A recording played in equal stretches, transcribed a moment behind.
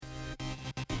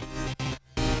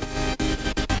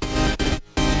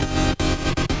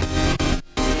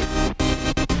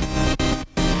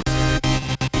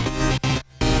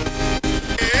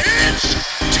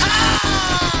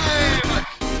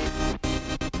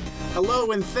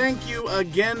Hello, and thank you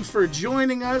again for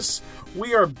joining us.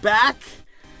 We are back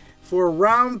for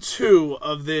round 2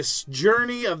 of this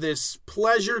journey, of this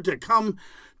pleasure to come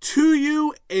to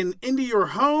you and into your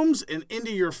homes and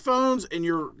into your phones, and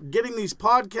you're getting these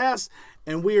podcasts,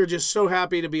 and we are just so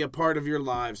happy to be a part of your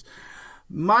lives.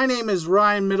 My name is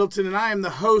Ryan Middleton, and I am the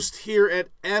host here at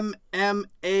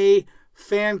MMA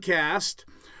Fancast.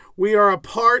 We are a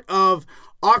part of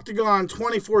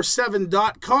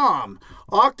Octagon247.com.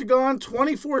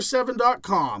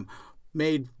 Octagon247.com.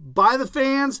 Made by the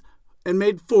fans and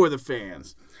made for the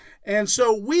fans. And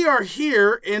so we are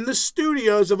here in the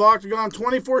studios of Octagon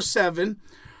 24/7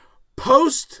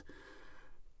 post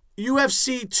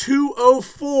UFC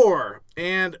 204.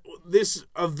 And this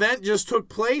event just took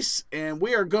place, and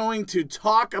we are going to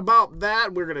talk about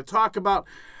that. We're going to talk about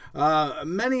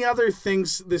many other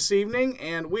things this evening,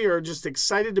 and we are just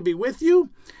excited to be with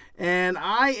you. And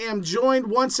I am joined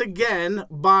once again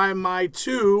by my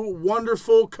 2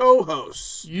 wonderful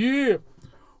co-hosts. Yeah.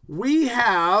 We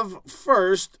have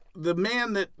first the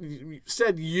man that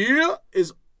said yeah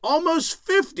is almost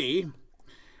 50,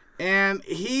 and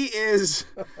he is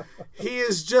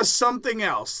just something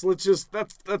else.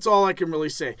 That's all I can really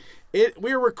say.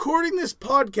 We're recording this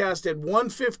podcast at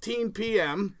 1:15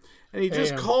 p.m. and he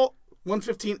just called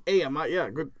 1:15 a.m. Yeah,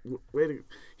 good way to.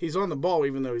 He's on the ball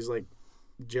even though he's like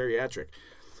geriatric.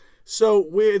 So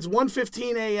it's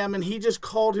 1:15 a.m. and he just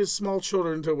called his small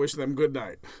children to wish them good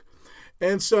night.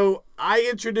 And so I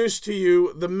introduce to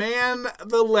you the man,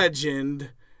 the legend,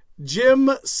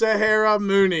 Jim Sahara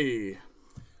Mooney.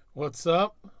 What's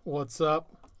up? What's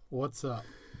up? What's up?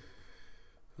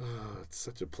 Oh, it's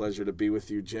such a pleasure to be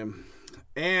with you, Jim.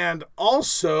 And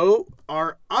also,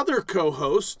 our other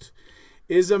co-host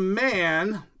is a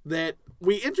man that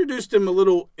we introduced him a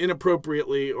little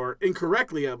inappropriately or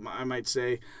incorrectly, I might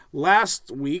say,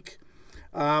 last week.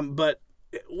 But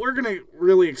we're going to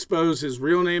really expose his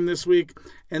real name this week,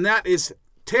 and that is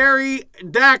Terry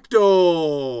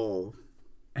Dactyl.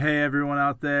 Hey, everyone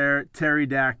out there. Terry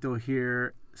Dactyl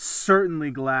here. Certainly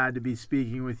glad to be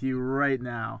speaking with you right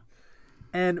now.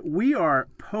 And we are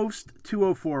post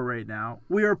 204 right now.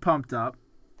 We are pumped up.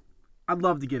 I'd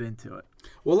love to get into it.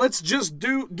 Well, let's just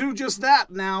do just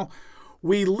that now.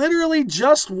 We literally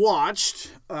just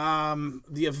watched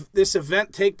this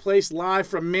event take place live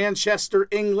from Manchester,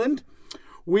 England.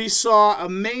 We saw a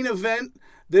main event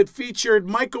that featured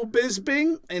Michael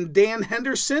Bisping and Dan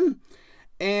Henderson.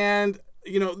 And,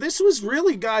 you know, this was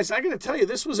really, guys, I got to tell you,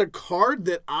 this was a card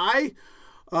that I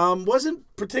wasn't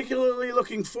particularly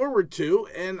looking forward to.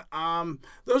 And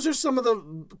those are some of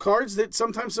the cards that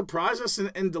sometimes surprise us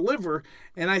and deliver.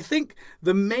 And I think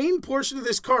the main portion of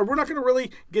this card, we're not going to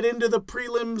really get into the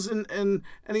prelims and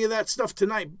any of that stuff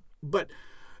tonight. But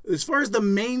as far as the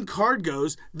main card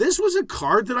goes, this was a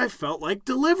card that I felt like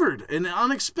delivered and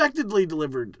unexpectedly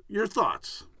delivered. Your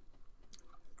thoughts?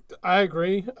 I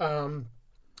agree. The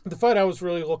fight I was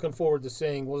really looking forward to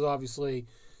seeing was obviously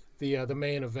the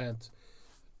main event.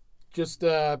 Just,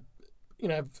 I've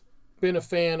been a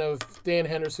fan of Dan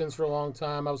Henderson's for a long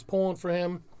time. I was pulling for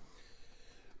him.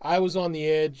 I was on the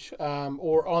edge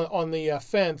or on the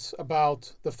fence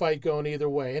about the fight going either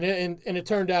way. And it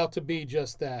turned out to be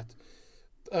just that.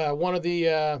 One of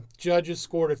the judges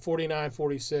scored at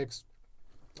 49-46.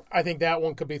 I think that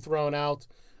one could be thrown out.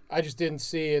 I just didn't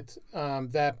see it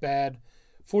that bad.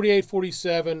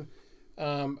 48-47,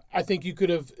 I think you could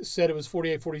have said it was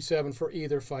 48-47 for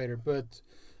either fighter. But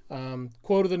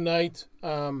quote of the night,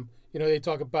 they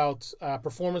talk about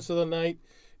performance of the night.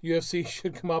 UFC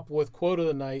should come up with quote of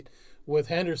the night with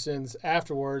Henderson's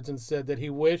afterwards and said that he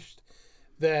wished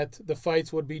that the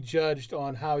fights would be judged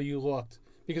on how you looked.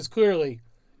 Because clearly,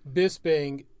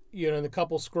 Bisping, in the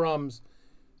couple scrums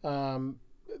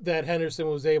that Henderson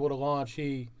was able to launch,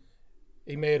 he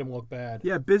made him look bad.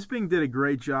 Yeah, Bisping did a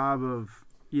great job of,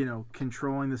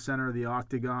 controlling the center of the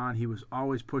octagon. He was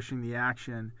always pushing the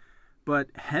action.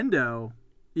 But Hendo,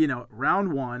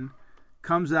 round 1,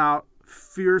 comes out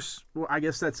fierce. Well, I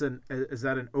guess is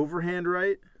that an overhand,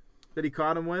 right, that he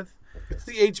caught him with? It's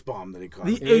the H-bomb that he caught.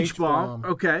 The H-bomb.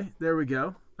 Okay, there we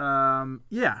go.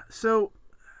 So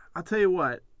I'll tell you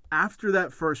what. After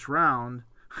that first round,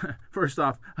 first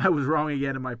off, I was wrong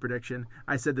again in my prediction.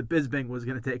 I said that Bisping was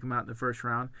going to take him out in the first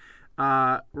round.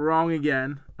 Wrong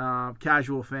again.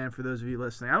 Casual fan for those of you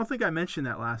listening. I don't think I mentioned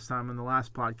that last time in the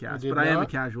last podcast, but I am a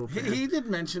casual fan. He did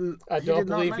mention. I don't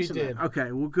believe he did.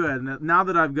 Okay, well, good. Now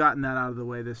that I've gotten that out of the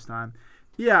way this time.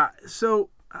 Yeah,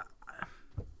 so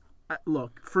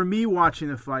look, for me watching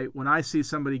the fight, when I see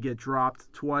somebody get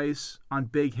dropped twice on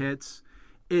big hits,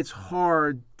 it's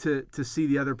hard to see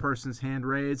the other person's hand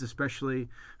raised, especially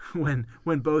when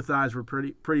both eyes were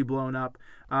pretty blown up.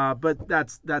 But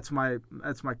that's my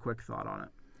quick thought on it.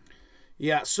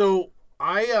 Yeah, so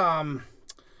I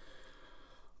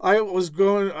was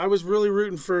really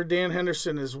rooting for Dan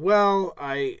Henderson as well.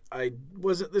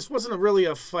 This wasn't really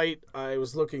a fight I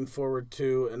was looking forward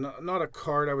to, and not a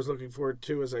card I was looking forward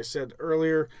to, as I said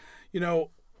earlier.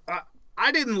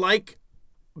 I didn't like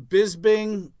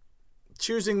Bisping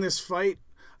choosing this fight.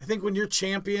 I think when you're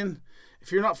champion,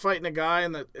 if you're not fighting a guy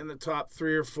in the top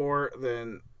 3 or 4,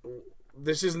 then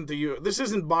this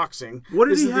isn't boxing. What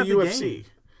did this he is have the to UFC.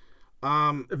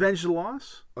 gain? Avenge the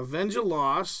loss? Avenge a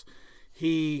loss.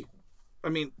 He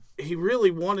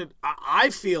really wanted. I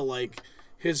feel like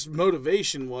his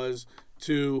motivation was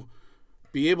to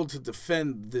be able to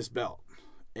defend this belt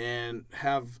and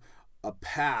have a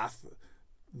path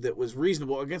that was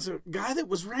reasonable against a guy that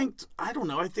was ranked, I don't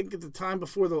know, I think at the time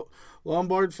before the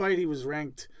Lombard fight, he was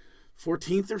ranked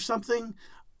 14th or something.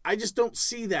 I just don't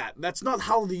see that. That's not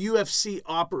how the UFC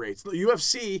operates. The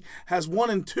UFC has 1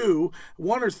 and 2,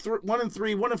 1 and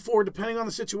 3, 1 and 4, depending on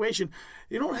the situation.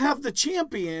 You don't have the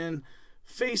champion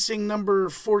facing number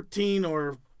 14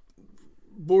 or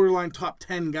borderline top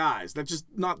 10 guys. That's just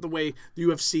not the way the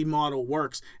UFC model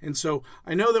works. And so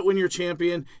I know that when you're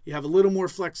champion, you have a little more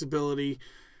flexibility.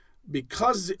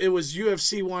 Because it was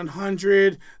UFC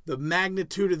 100, the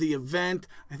magnitude of the event,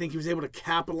 I think he was able to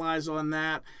capitalize on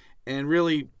that and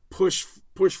really push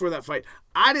for that fight.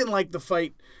 I didn't like the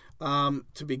fight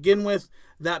to begin with.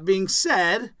 That being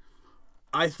said,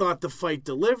 I thought the fight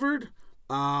delivered.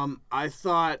 I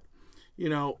thought,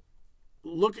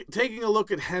 taking a look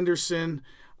at Henderson,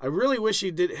 I really wish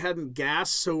he hadn't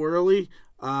gassed so early.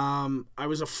 I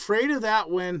was afraid of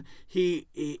that when he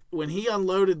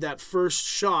unloaded that first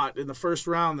shot in the first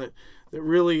round that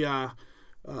really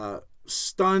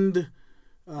stunned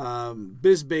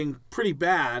Bisping pretty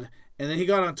bad, and then he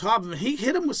got on top of him. He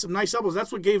hit him with some nice elbows.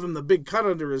 That's what gave him the big cut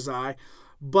under his eye.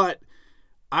 But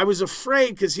I was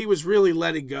afraid because he was really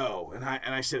letting go, and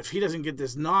I said, if he doesn't get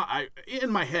this in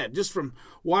my head, just from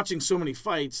watching so many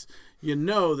fights,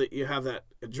 that you have that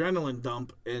adrenaline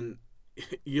dump and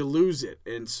you lose it.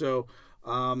 And so,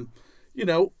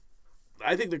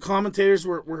 I think the commentators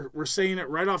were saying it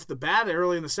right off the bat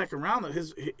early in the second round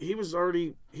that he was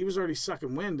already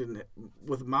sucking wind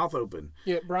with mouth open.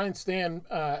 Yeah, Brian Stann,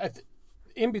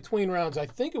 in between rounds, I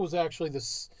think it was actually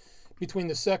between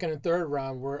the second and third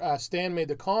round where Stann made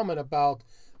the comment about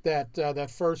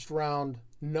that first round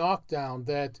knockdown,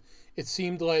 that it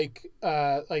seemed like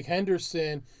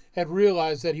Henderson had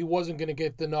realized that he wasn't going to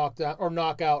get the knockdown or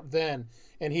knockout then,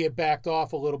 and he had backed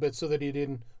off a little bit so that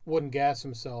he wouldn't gas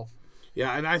himself.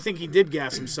 Yeah, and I think he did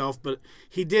gas himself, but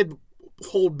he did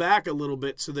hold back a little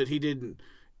bit so that he didn't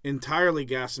entirely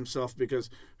gas himself, because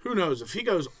who knows, if he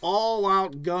goes all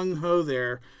out gung-ho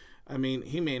there, I mean,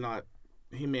 he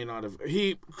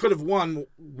could have won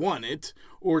it,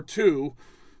 or two,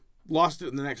 lost it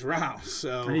in the next round.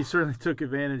 So, and he certainly took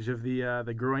advantage of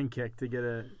the groin kick to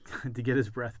get his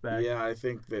breath back. Yeah, I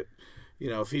think that,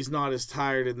 if he's not as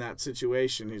tired in that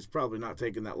situation, he's probably not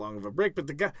taking that long of a break. But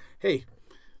the guy, hey,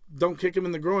 don't kick him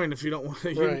in the groin if you don't want.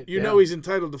 Right, you know he's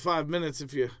entitled to 5 minutes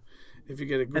if you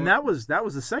get a groin. And that was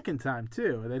the second time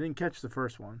too. They didn't catch the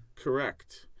first one.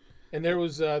 Correct. And there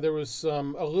was a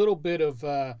little bit of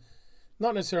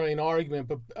not necessarily an argument,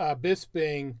 but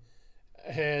Bisping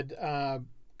had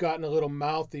gotten a little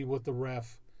mouthy with the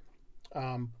ref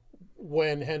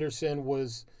when Henderson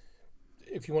was,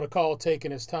 if you want to call it,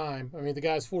 taking his time. I mean, the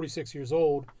guy's 46 years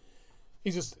old.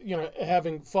 He's just,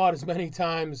 having fought as many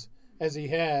times as he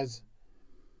has,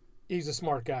 he's a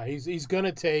smart guy. He's going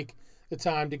to take the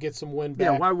time to get some wind back.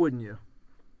 Yeah, why wouldn't you?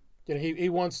 He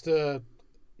wants to,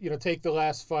 take the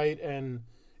last fight, and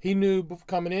he knew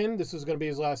coming in this was going to be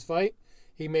his last fight.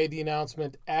 He made the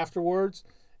announcement afterwards.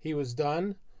 He was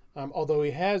done. Although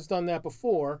he has done that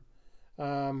before.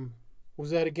 Was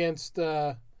that against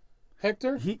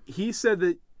Hector? He said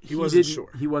that he wasn't sure.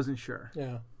 He wasn't sure.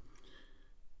 Yeah.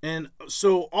 And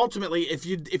so ultimately, if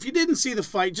you didn't see the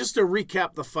fight, just to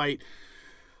recap the fight,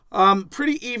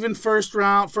 pretty even first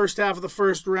half of the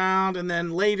first round, and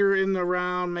then later in the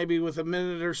round, maybe with a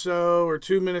minute or so or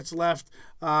 2 minutes left,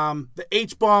 the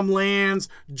H-bomb lands,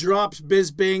 drops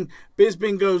Bisping.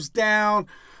 Bisping goes down.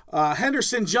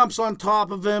 Henderson jumps on top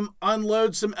of him,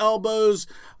 unloads some elbows.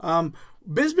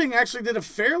 Bisping actually did a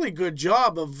fairly good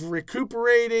job of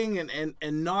recuperating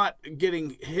and not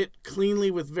getting hit cleanly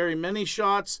with very many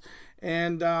shots,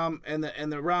 and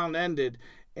the round ended.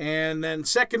 And then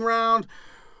second round,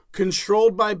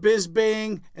 controlled by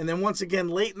Bisping, and then once again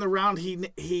late in the round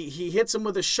he hits him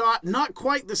with a shot, not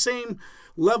quite the same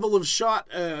level of shot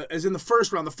as in the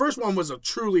first round. The first one was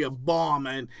truly a bomb,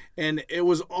 and it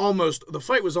was the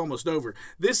fight was almost over.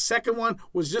 This second one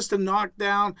was just a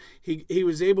knockdown. He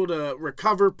was able to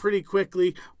recover pretty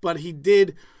quickly, but he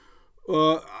did.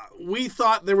 We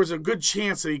thought there was a good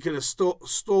chance that he could have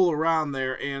stole around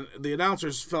there, and the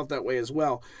announcers felt that way as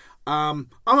well. I'm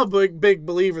a big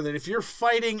believer that if you're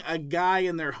fighting a guy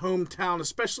in their hometown,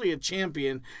 especially a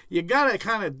champion, you gotta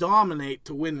kind of dominate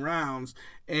to win rounds,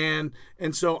 and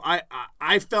so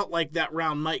I felt like that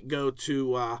round might go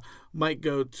to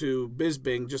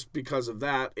Bisping just because of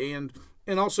that, and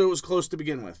also it was close to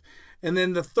begin with. And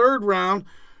then the third round,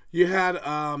 you had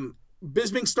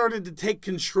Bisping started to take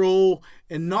control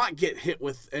and not get hit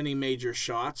with any major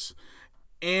shots,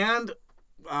 and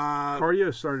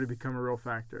cardio started to become a real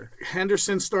factor.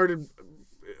 Henderson started.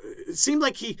 It seemed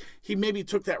like he maybe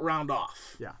took that round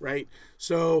off. Yeah. Right.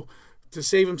 So to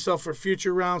save himself for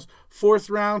future rounds, fourth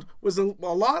round was a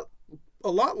lot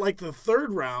like the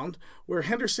third round, where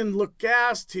Henderson looked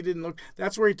gassed. He didn't look.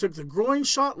 That's where he took the groin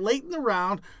shot late in the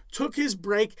round, took his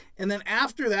break, and then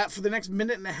after that, for the next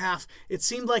minute and a half, it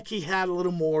seemed like he had a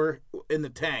little more in the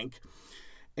tank.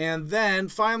 And then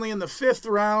finally in the fifth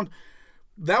round,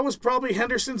 that was probably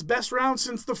Henderson's best round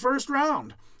since the first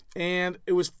round. And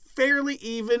it was fairly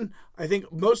even. I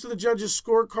think most of the judges'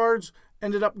 scorecards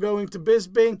ended up going to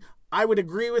Bisping. I would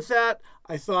agree with that.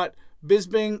 I thought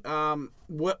Bisping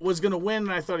was going to win,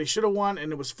 and I thought he should have won.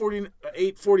 And it was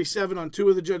 48-47 on two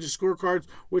of the judges' scorecards,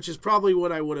 which is probably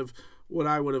what I would have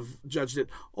judged it.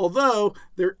 Although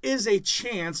there is a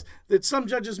chance that some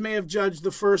judges may have judged the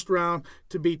first round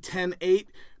to be 10-8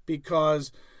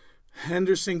 because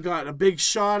Henderson got a big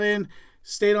shot in,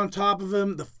 stayed on top of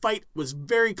him. The fight was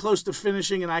very close to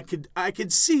finishing, and I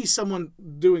could see someone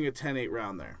doing a 10-8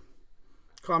 round there.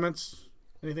 Comments?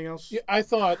 Anything else? Yeah, I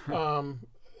thought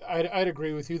I'd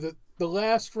agree with you. The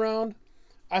last round,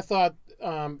 I thought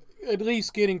at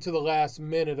least getting to the last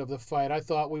minute of the fight, I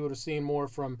thought we would have seen more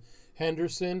from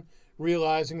Henderson,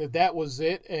 realizing that was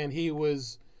it, and he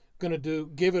was going to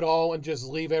give it all and just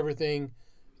leave everything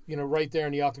right there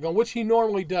in the octagon, which he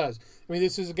normally does. I mean,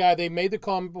 this is a guy, they made the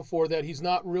comment before that he's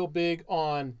not real big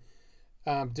on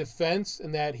defense,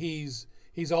 and that he's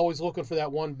always looking for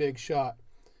that one big shot.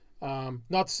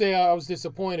 Not to say I was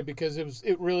disappointed, because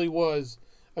it really was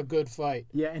a good fight.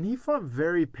 Yeah, and he fought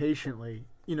very patiently,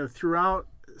 throughout,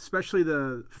 especially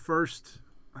the first,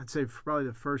 I'd say probably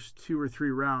the first 2 or 3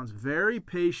 rounds. Very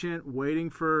patient, waiting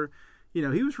for, he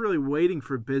was really waiting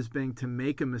for Bisping to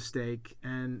make a mistake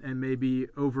and maybe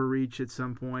overreach at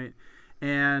some point,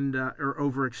 and or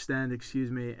overextend, excuse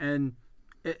me. And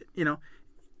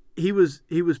he was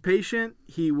patient,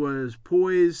 he was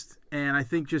poised, and I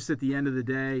think just at the end of the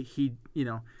day,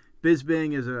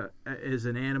 Bisping is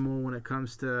an animal when it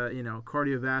comes to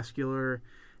cardiovascular,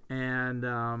 and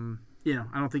I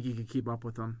don't think you could keep up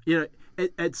with him.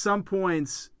 At some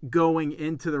points going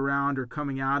into the round or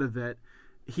coming out of it,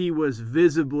 he was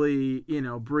visibly,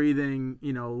 breathing,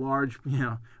 large,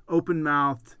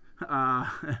 open-mouthed,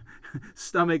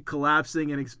 stomach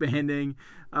collapsing and expanding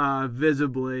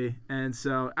visibly. And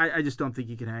so I just don't think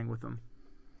you can hang with him.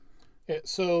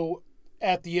 So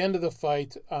at the end of the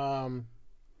fight, Brian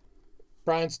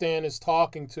Stann is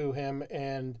talking to him,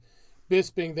 and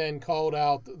Bisping then called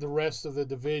out the rest of the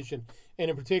division. And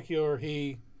in particular,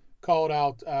 he called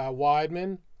out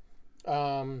Weidman,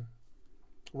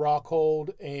 Rockhold,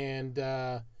 and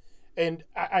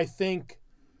I think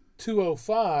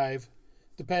 205,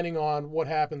 depending on what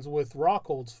happens with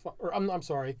Rockhold's, or I'm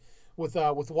sorry, with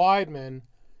Weidman,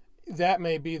 that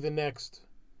may be the next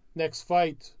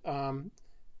fight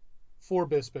for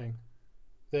Bisping.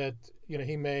 That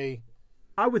he may.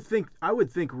 I would think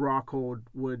Rockhold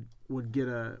would get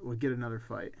another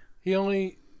fight. He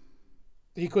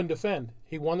couldn't defend.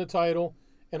 He won the title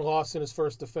and lost in his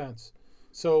first defense.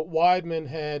 So Weidman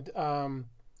had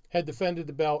defended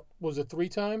the belt. Was it 3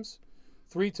 times?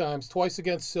 3 times, twice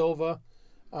against Silva.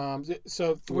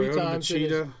 So 3 times.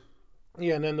 And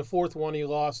then the fourth one he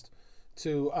lost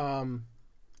to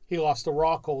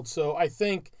Rockhold. So I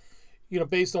think,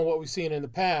 based on what we've seen in the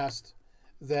past,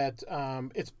 that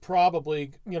it's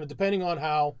probably, depending on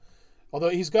how, although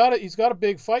he's got a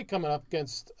big fight coming up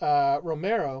against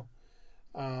Romero.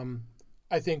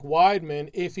 I think Weidman,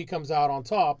 if he comes out on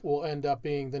top, will end up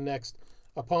being the next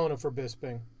opponent for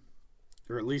Bisping.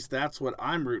 Or at least that's what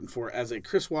I'm rooting for as a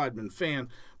Chris Weidman fan.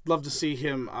 Love to see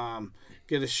him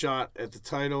get a shot at the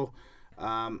title.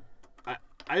 I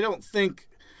don't think,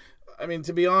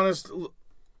 to be honest,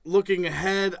 looking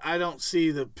ahead, I don't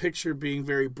see the picture being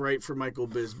very bright for Michael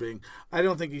Bisping. I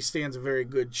don't think he stands a very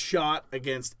good shot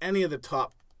against any of the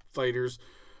top fighters.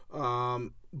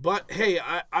 But hey,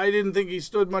 I didn't think he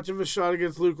stood much of a shot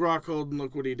against Luke Rockhold, and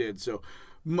look what he did. So,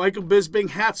 Michael Bisping,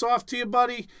 hats off to you,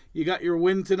 buddy. You got your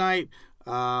win tonight.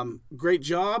 Great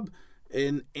job.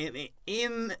 And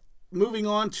in moving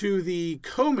on to the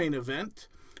co-main event,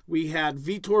 we had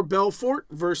Vitor Belfort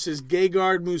versus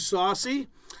Gegard Mousasi.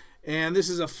 And this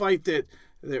is a fight that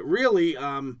really,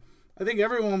 I think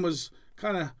everyone was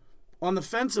kind of on the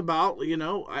fence about.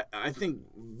 I think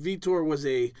Vitor was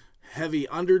a heavy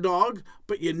underdog,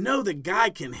 but the guy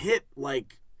can hit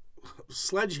like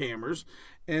sledgehammers.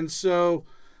 And so,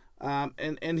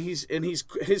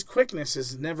 his quickness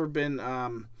has never been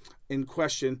in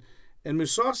question. And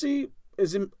Mousasi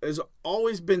has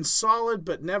always been solid,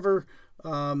 but never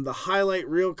the highlight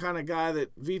reel kind of guy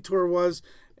that Vitor was.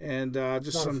 And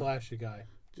just not some a flashy guy.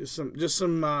 Just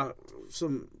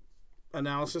some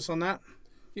analysis on that.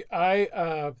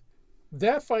 Yeah,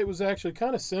 that fight was actually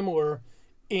kind of similar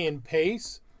in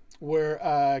pace, where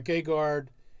Gegard,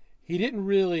 he didn't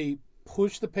really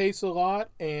push the pace a lot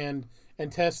and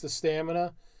test the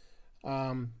stamina,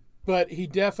 but he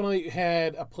definitely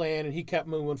had a plan and he kept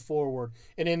moving forward,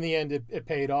 and in the end it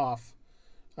paid off.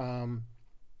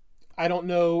 I don't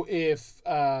know if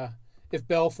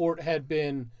Belfort had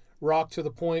been rocked to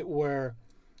the point where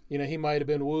he might have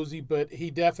been woozy, but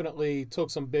he definitely took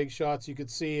some big shots. You could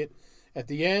see it at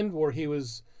the end where he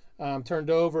was turned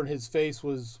over and his face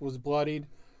was bloodied.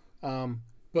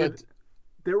 But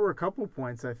there were a couple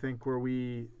points, I think, where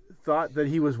we thought that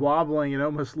he was wobbling. It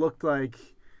almost looked like,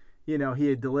 he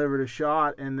had delivered a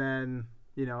shot, and then,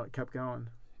 it kept going.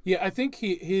 Yeah, I think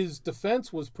his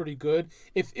defense was pretty good.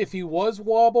 If he was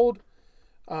wobbled,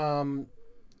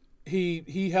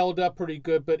 he held up pretty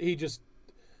good, but he just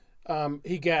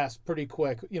he gasped pretty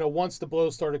quick. Once the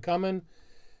blows started coming,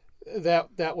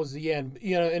 that was the end.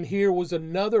 And here was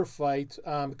another fight,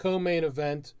 co-main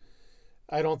event.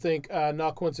 I don't think,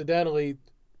 not coincidentally,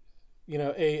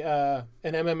 an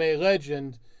MMA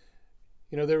legend.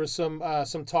 There was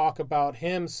some talk about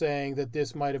him saying that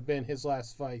this might have been his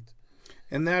last fight.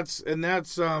 And that's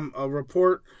a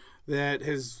report that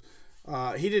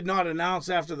he did not announce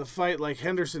after the fight like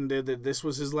Henderson did that this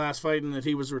was his last fight and that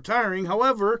he was retiring.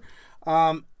 However,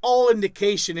 all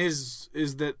indication is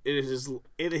that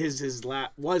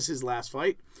was his last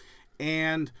fight.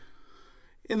 And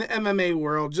in the MMA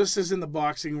world, just as in the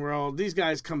boxing world, these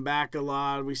guys come back a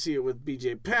lot. We see it with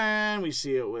BJ Penn. We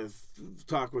see it with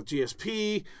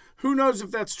GSP. Who knows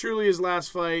if that's truly his last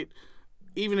fight,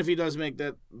 even if he does make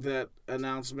that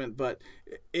announcement. But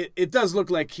it does look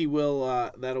like he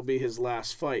will. That'll be his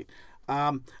last fight.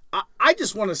 I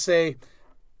just want to say,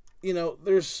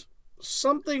 there's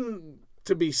something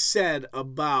to be said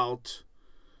about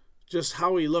just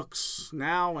how he looks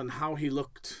now and how he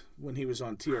looked when he was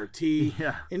on TRT.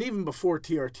 Yeah. And even before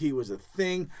TRT was a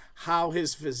thing, how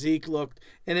his physique looked.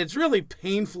 And it's really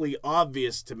painfully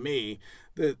obvious to me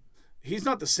that he's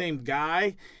not the same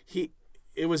guy.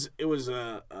 It was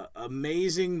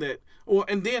amazing that,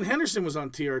 and Dan Henderson was on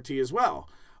TRT as well.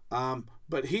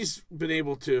 But he's been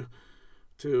able to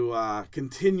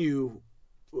continue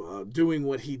doing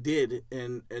what he did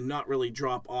and not really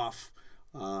drop off,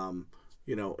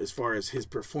 as far as his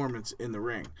performance in the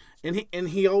ring. And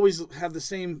he always had the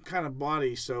same kind of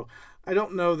body, so I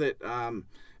don't know that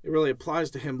it really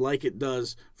applies to him like it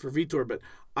does for Vitor, but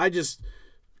I just,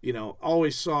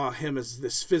 always saw him as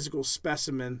this physical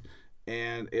specimen,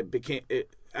 and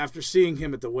after seeing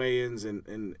him at the weigh-ins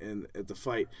and at the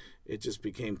fight, it just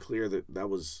became clear that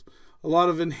was a lot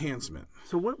of enhancement.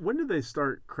 So when did they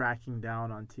start cracking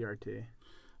down on TRT?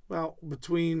 Well,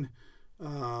 between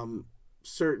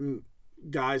certain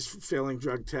guys failing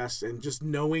drug tests and just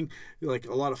knowing, like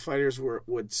a lot of fighters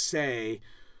would say,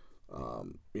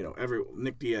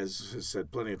 Nick Diaz has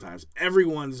said plenty of times,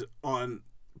 everyone's on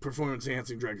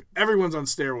performance-enhancing drugs, everyone's on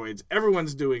steroids,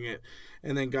 everyone's doing it,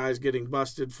 and then guys getting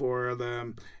busted for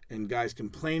them, and guys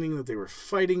complaining that they were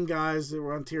fighting guys that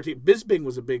were on TRT. Bisping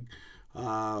was a big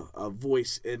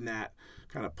voice in that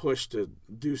kind of push to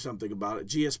do something about it.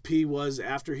 GSP was,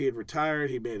 after he had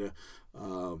retired, he made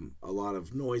a lot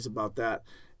of noise about that,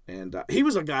 and he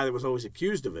was a guy that was always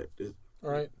accused of it,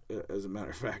 right? As a matter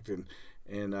of fact, and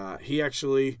he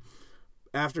actually,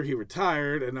 after he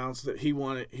retired, announced that he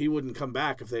wouldn't come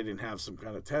back if they didn't have some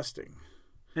kind of testing.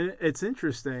 And it's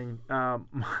interesting.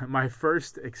 My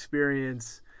first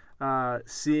experience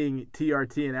seeing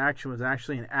TRT in action was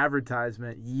actually an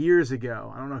advertisement years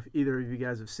ago. I don't know if either of you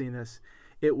guys have seen this.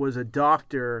 It was a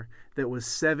doctor that was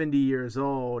 70 years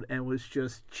old and was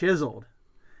just chiseled.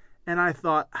 And I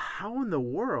thought, how in the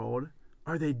world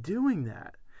are they doing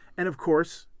that? And of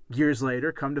course, years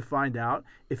later, come to find out,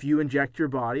 if you inject your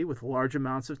body with large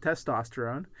amounts of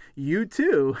testosterone, you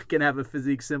too can have a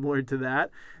physique similar to that,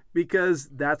 because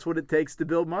that's what it takes to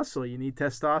build muscle. You need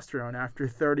testosterone. After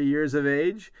 30 years of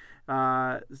age,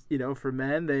 for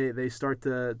men, they start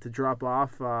to drop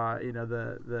off,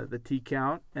 the T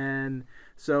count. And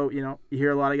so, you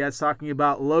hear a lot of guys talking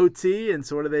about low T, and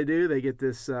so what do? They get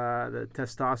this, the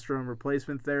testosterone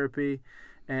replacement therapy,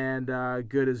 and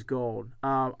good as gold.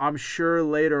 I'm sure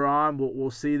later on we'll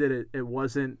see that it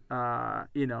wasn't,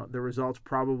 the results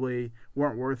probably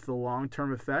weren't worth the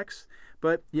long-term effects.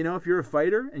 But, if you're a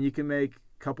fighter and you can make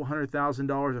a couple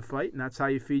 $100,000 a fight, and that's how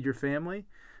you feed your family,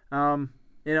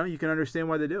 you can understand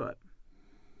why they do it.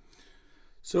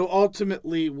 So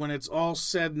ultimately, when it's all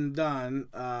said and done,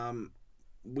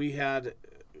 we had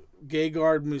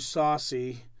Gegard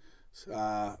Mousasi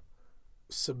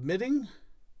submitting.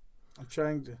 I'm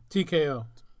trying to...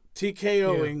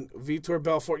 TKOing Vitor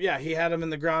Belfort. Yeah, he had him in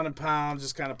the ground and pound,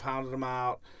 just kind of pounded him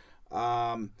out.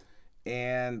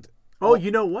 Oh,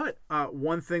 you know what?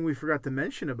 One thing we forgot to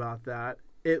mention about that,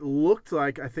 it looked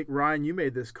like, I think, Ryan, you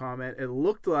made this comment, it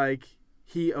looked like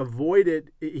he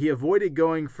avoided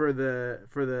going for the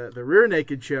rear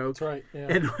naked choke. That's right.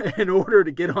 Yeah. In order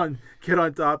to get on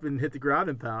top and hit the ground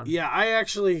and pound. Yeah, I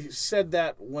actually said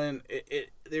that when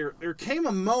there came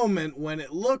a moment when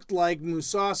it looked like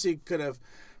Mousasi could have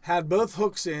had both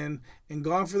hooks in and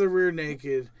gone for the rear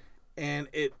naked, and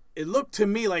it looked to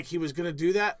me like he was going to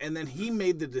do that, and then he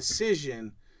made the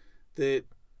decision that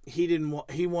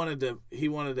he wanted to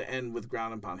end with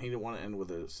ground and pound. He didn't want to end with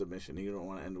a submission. He didn't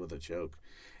want to end with a choke.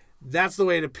 That's the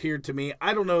way it appeared to me.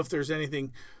 I don't know if there's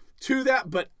anything to that,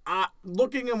 but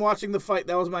looking and watching the fight,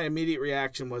 that was my immediate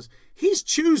reaction, was he's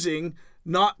choosing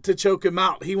not to choke him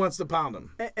out. He wants to pound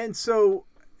him. And so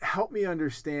help me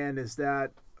understand, is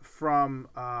that from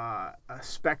a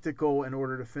spectacle in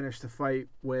order to finish the fight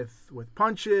with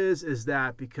punches? Is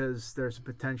that because there's a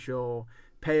potential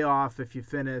payoff if you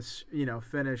finish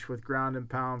with ground and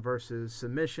pound versus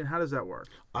submission? How does that work?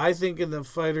 I think in the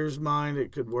fighter's mind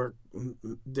it could work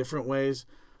different ways.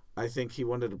 I think he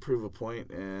wanted to prove a point,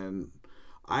 and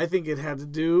I think it had to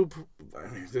do,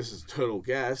 this is total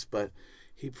guess, but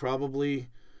he probably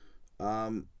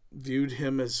viewed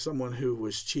him as someone who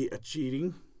was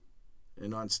cheating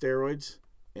and on steroids,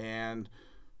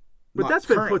 but that's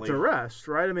been put to rest,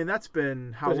 right? I mean, that's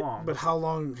been how long? But how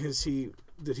long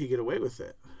did he get away with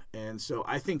it? And so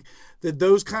I think that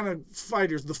those kind of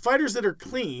fighters, the fighters that are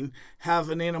clean, have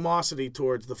an animosity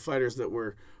towards the fighters that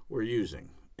we're using,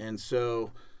 and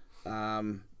so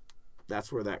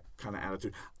that's where that kind of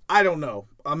attitude. I don't know.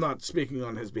 I'm not speaking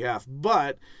on his behalf,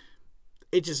 but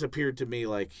it just appeared to me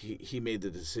like he made the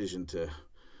decision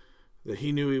that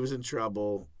he knew he was in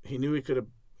trouble. He knew he could have.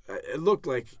 It looked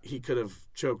like he could have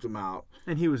choked him out,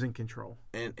 and he was in control.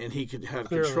 And he could have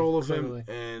control of him.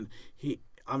 And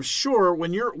I'm sure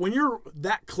when you're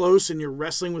that close and you're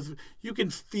wrestling with, you can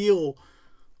feel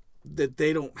that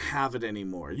they don't have it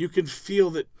anymore. You can feel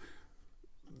that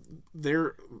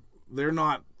they're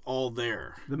not all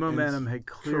there. The momentum had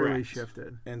clearly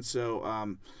shifted, and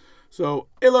so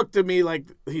it looked to me like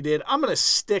he did. I'm going to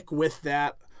stick with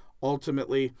that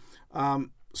ultimately.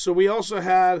 So we also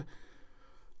had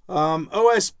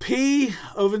OSP,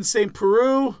 Ovince St.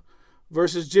 Preux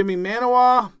versus Jimmy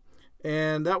Manuwa,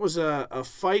 and that was a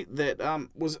fight that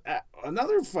was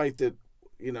another fight that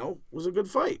was a good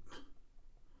fight.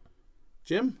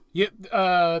 Jim?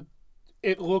 Yeah,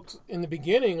 it looked in the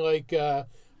beginning like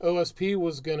OSP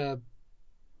was gonna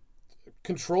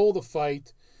control the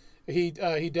fight. He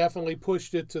definitely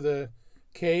pushed it to the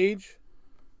cage,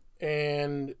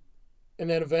 and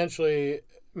then eventually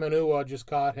Manuwa just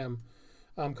caught him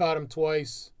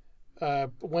twice.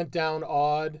 Went down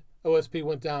odd. OSP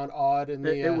went down odd, and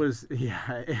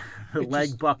the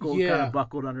leg buckled, kind of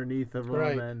buckled underneath of him.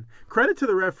 Right. And credit to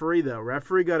the referee though.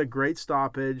 Referee got a great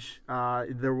stoppage.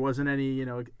 There wasn't any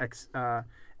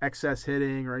excess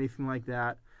hitting or anything like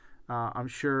that. I'm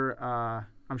sure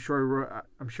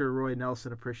Roy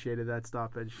Nelson appreciated that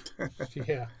stoppage.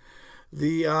 Yeah.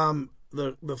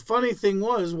 The funny thing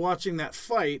was, watching that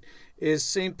fight, is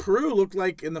St. Preux looked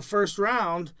like in the first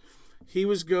round he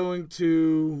was going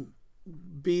to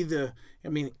be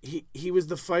he was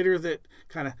the fighter that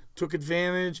kind of took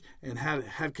advantage and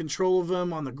had control of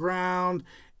him on the ground,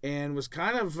 and was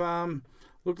kind of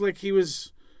looked like he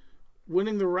was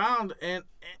winning the round. And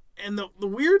the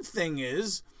weird thing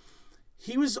is,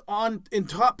 he was in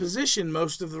top position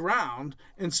most of the round,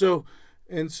 and so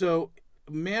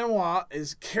Manuwa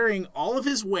is carrying all of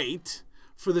his weight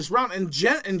for this round, and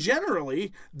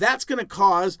generally that's going to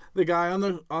cause the guy on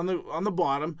the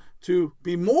bottom to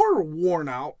be more worn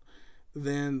out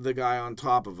than the guy on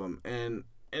top of him, and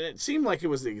it seemed like it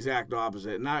was the exact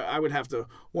opposite. And I would have to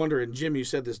wonder. And Jim, you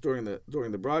said this during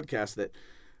the broadcast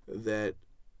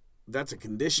that's a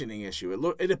conditioning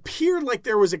issue. It appeared like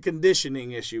there was a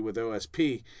conditioning issue with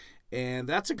OSP, and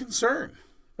that's a concern.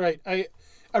 Right. I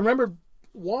remember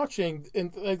watching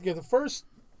in like the first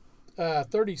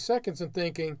 30 seconds and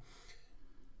thinking,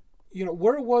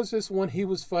 where was this when he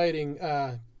was fighting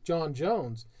John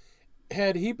Jones?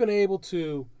 Had he been able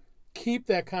to keep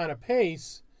that kind of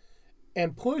pace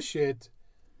and push it,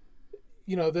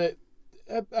 that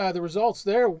the results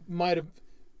there might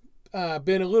have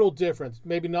been a little different.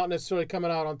 Maybe not necessarily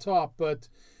coming out on top, but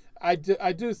I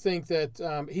do think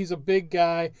that he's a big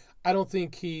guy. I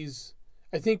think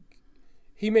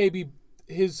he may be,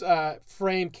 his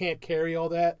frame can't carry all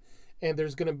that, and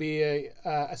there's going to be a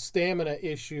stamina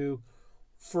issue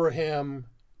for him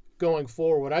going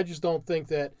forward. I just don't think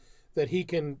that he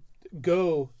can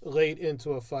go late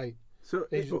into a fight. So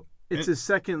it's his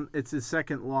second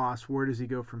loss. Where does he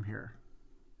go from here?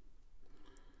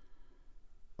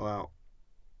 Well,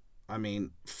 I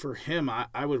mean, for him,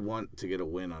 I would want to get a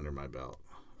win under my belt.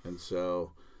 And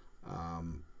so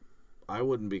I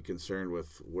wouldn't be concerned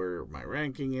with where my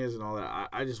ranking is and all that.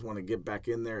 I just want to get back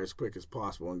in there as quick as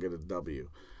possible and get a W.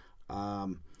 I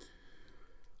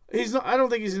don't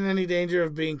think he's in any danger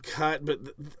of being cut, but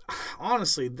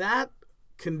honestly, that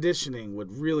conditioning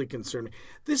would really concern me.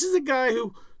 This is a guy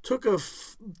who took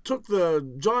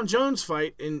the John Jones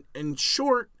fight in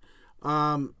short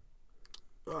last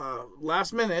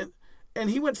minute, and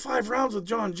he went 5 rounds with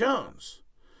John Jones.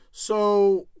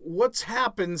 So what's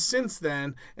happened since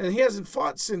then? And he hasn't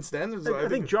fought since then. I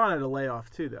think John had a layoff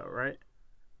too, though, right?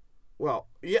 Well,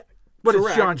 yeah. But correct,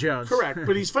 it's John Jones. Correct,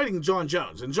 but he's fighting John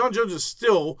Jones, and John Jones is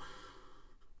still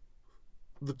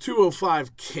the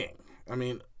 205 king. I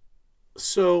mean,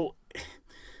 so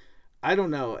I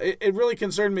don't know. It really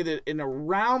concerned me that in a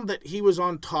round that he was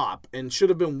on top and should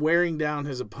have been wearing down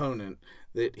his opponent,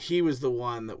 that he was the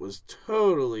one that was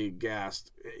totally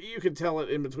gassed. You could tell it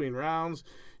in between rounds.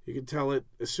 You could tell it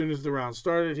as soon as the round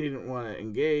started. He didn't want to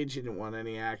engage. He didn't want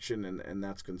any action, and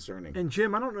that's concerning. And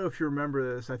Jim, I don't know if you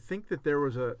remember this. I think that there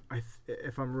was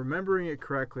if I'm remembering it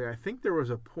correctly, I think there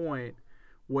was a point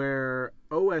where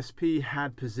OSP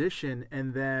had position,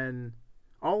 and then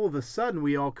all of a sudden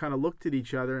we all kind of looked at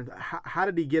each other and how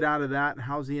did he get out of that, and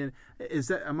how's he in?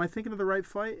 Am I thinking of the right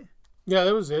fight? Yeah,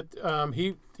 that was it.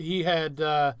 He had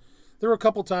there were a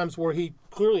couple times where he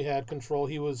clearly had control.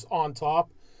 He was on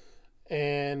top,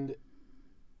 and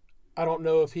I don't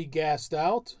know if he gassed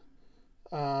out.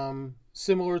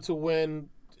 Similar to when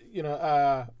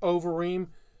Overeem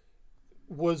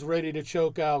was ready to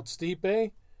choke out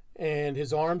Stipe, and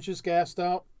his arms just gassed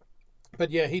out.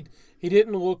 But yeah, he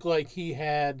didn't look like he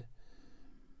had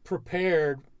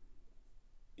prepared,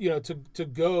 to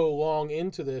go long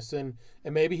into this, and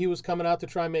maybe he was coming out to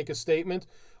try and make a statement,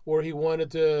 or he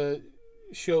wanted to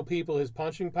show people his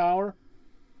punching power.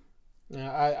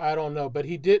 I don't know, but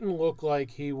he didn't look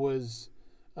like he was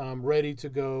ready to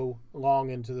go long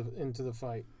into the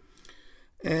fight.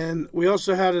 And we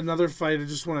also had another fight I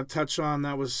just want to touch on.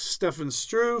 That was Stefan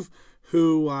Struve,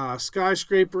 who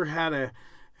Skyscraper had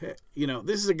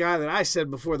this is a guy that I said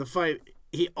before the fight,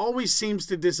 he always seems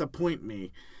to disappoint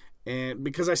me. And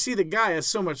because I see the guy has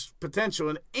so much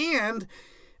potential, and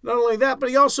not only that, but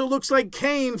he also looks like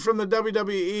Kane from the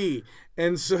WWE.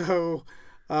 And so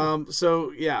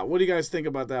yeah, what do you guys think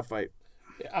about that fight?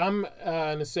 I'm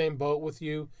in the same boat with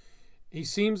you. He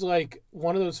seems like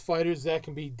one of those fighters that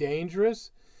can be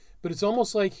dangerous, but it's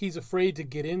almost like he's afraid to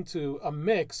get into a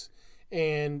mix.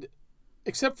 And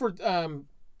except for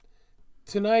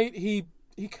tonight, he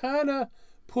kind of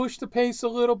pushed the pace a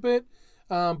little bit.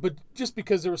 But just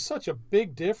because there was such a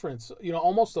big difference,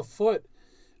 almost a foot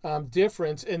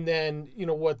difference, and then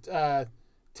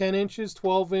 10 inches,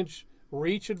 12-inch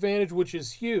reach advantage, which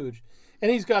is huge,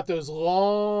 and he's got those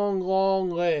long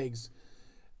legs.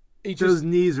 Those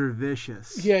knees are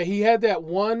vicious. Yeah, he had that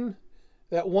one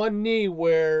knee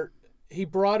where he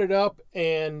brought it up,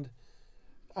 and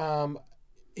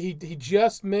he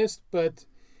just missed, but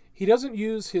he doesn't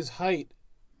use his height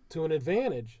to an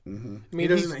advantage. Mm-hmm. I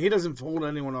mean, he doesn't hold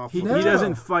anyone off. He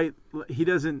doesn't fight. He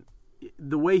doesn't.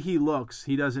 The way he looks,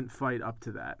 he doesn't fight up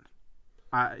to that.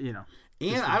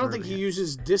 And I don't think he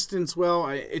uses distance well.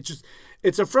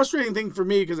 It's a frustrating thing for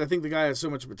me because I think the guy has so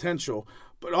much potential.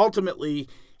 But ultimately,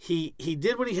 he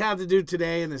did what he had to do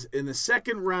today. In the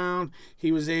second round,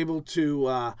 he was able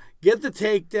to get the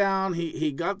takedown.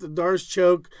 He got the Darce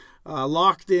choke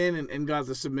locked in and got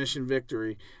the submission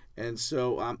victory. And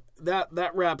so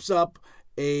that wraps up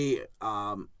a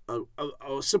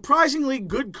surprisingly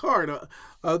good card.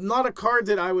 Not a card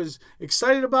that I was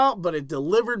excited about, but it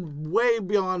delivered way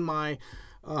beyond my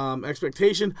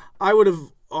expectation. I would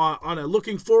have, on a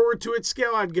looking forward to it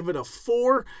scale, I'd give it a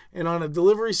 4, and on a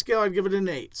delivery scale, I'd give it an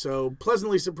 8. So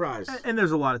pleasantly surprised. And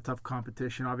there's a lot of tough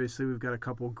competition. Obviously, we've got a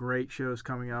couple great shows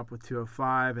coming up with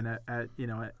 205 and at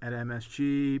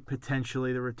MSG,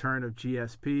 potentially the return of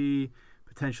GSP,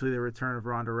 potentially the return of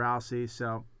Ronda Rousey.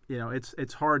 So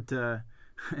it's hard to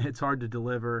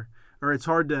deliver, or it's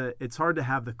hard to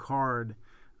have the card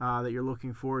that you're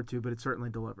looking forward to, but it certainly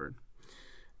delivered.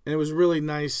 And it was really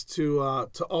nice to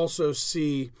also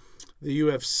see the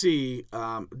UFC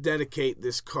dedicate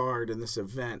this card and this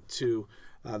event to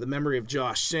the memory of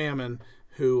Josh Salmon,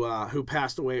 who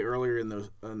passed away earlier in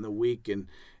the week, and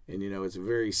it's a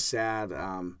very sad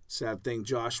thing.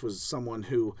 Josh was someone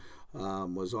who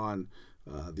was on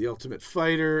The Ultimate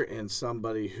Fighter and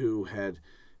somebody who had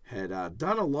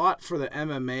done a lot for the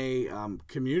MMA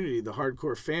community, the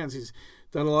hardcore fans. He's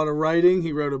done a lot of writing.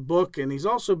 He wrote a book, and he's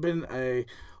also been a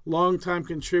longtime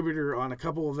contributor on a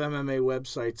couple of MMA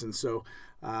websites. And so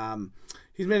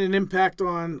he's made an impact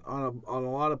on a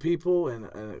lot of people, and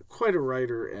quite a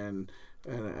writer and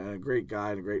a great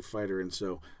guy and a great fighter. And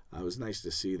so it was nice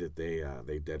to see that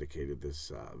they dedicated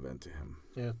this event to him.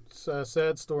 Yeah, it's a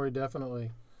sad story, definitely.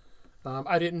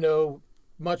 I didn't know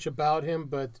much about him,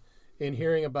 but in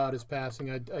hearing about his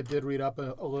passing, I did read up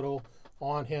a little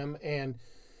on him, and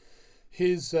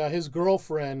his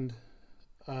girlfriend,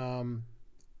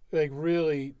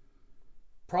 really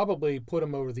probably put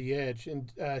him over the edge,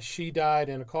 and she died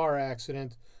in a car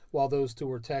accident while those two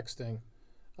were texting.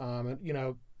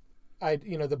 The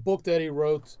book that he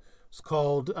wrote was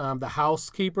called The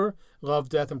Housekeeper: Love,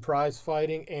 Death, and Prize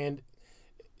Fighting, and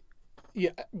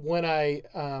when I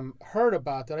heard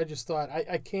about that, I just thought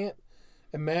I can't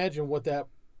imagine what that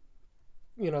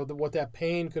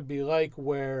pain could be like,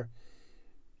 where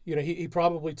he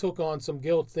probably took on some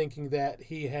guilt thinking that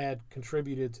he had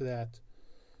contributed to that.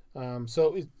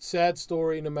 So it's a sad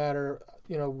story no matter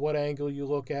what angle you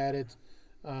look at it,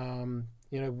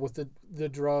 with the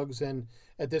drugs, and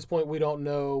at this point we don't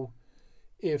know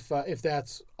if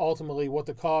that's ultimately what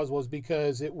the cause was,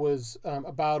 because it was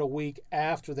about a week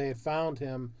after they had found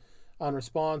him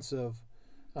unresponsive.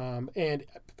 And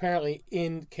apparently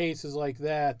in cases like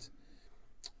that,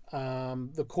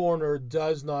 the coroner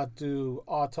does not do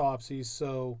autopsies,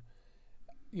 so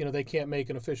they can't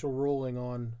make an official ruling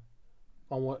on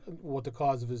what the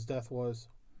cause of his death was.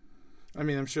 I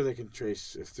mean, I'm sure they can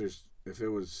trace if it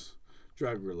was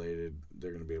drug related,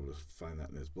 they're going to be able to find that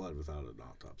in his blood without an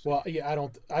autopsy. Well, yeah, I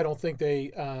don't think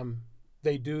they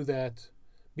do that,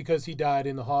 because he died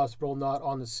in the hospital, not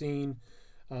on the scene,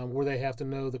 where they have to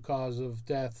know the cause of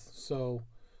death. So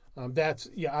I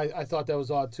thought that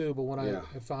was odd too. But when I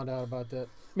found out about that,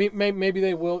 maybe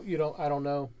they will. I don't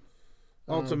know.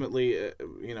 Ultimately,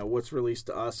 what's released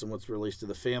to us and what's released to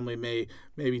the family may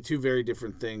be two very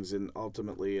different things. And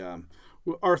ultimately,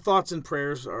 our thoughts and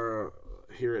prayers are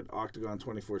here at Octagon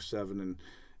 24/7 and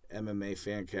MMA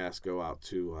Fancast go out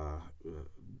to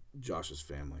Josh's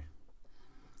family.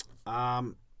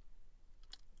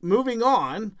 Moving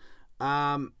on,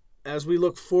 as we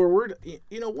look forward,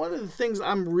 one of the things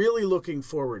I'm really looking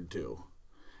forward to,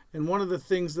 and one of the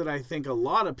things that I think a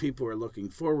lot of people are looking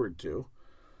forward to,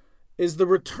 is the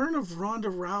return of Ronda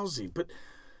Rousey. But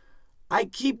I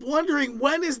keep wondering,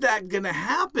 when is that going to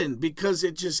happen? Because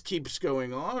it just keeps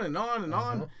going on and on and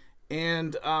on.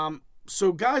 And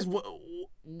so, guys, what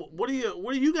are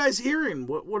you guys hearing?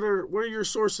 What are your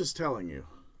sources telling you?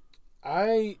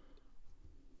 I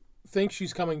think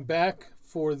she's coming back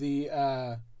for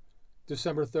the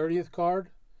December 30th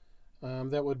card.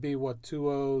 That would be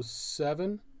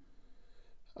 207.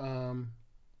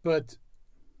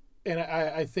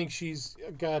 I think she's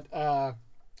got a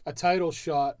title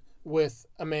shot with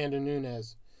Amanda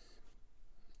Nunes.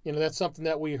 That's something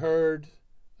that we heard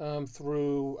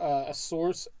through a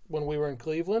source when we were in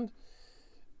Cleveland.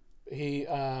 We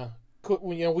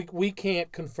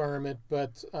can't confirm it,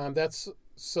 but that's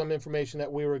some information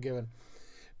that we were given.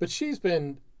 But she's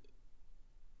been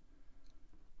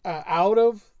out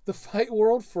of the fight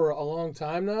world for a long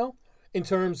time now in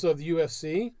terms of the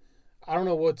UFC. I don't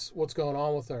know what's going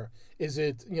on with her. Is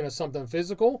it something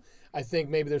physical? I think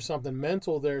maybe there's something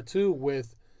mental there too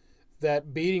with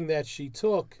that beating that she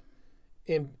took,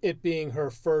 in it being her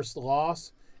first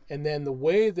loss, and then the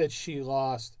way that she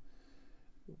lost,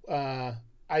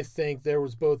 I think there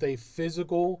was both a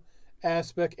physical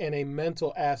aspect and a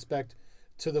mental aspect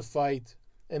to the fight,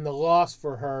 and the loss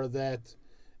for her that,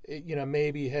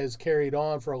 maybe has carried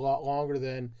on for a lot longer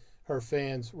than her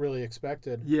fans really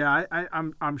expected. Yeah,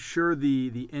 I'm sure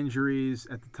the injuries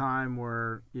at the time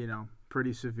were,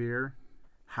 pretty severe.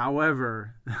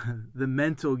 However, the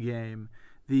mental game,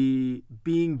 the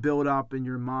being built up in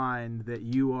your mind that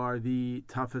you are the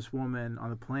toughest woman on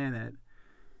the planet,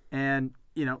 and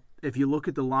if you look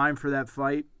at the line for that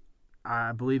fight,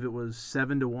 I believe it was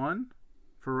 7-1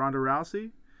 for Ronda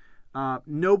Rousey.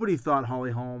 Nobody thought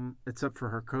Holly Holm, except for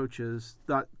her coaches,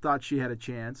 thought she had a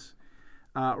chance.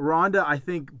 Ronda, I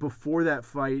think before that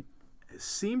fight,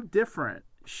 seemed different.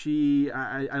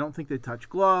 I don't think they touched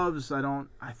gloves.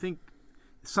 I think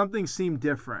something seemed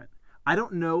different. I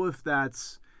don't know if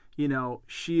that's,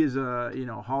 she is a,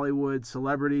 Hollywood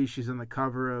celebrity. She's on the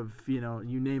cover of, you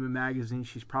name a magazine.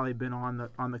 She's probably been on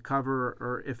the cover,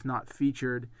 or if not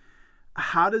featured.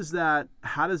 How does that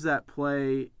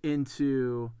play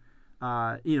into,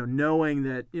 knowing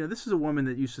that, this is a woman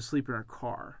that used to sleep in her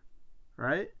car,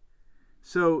 right?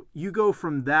 So you go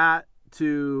from that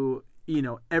to,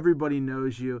 everybody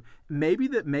knows you. Maybe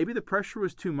the pressure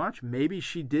was too much. Maybe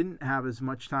she didn't have as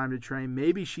much time to train.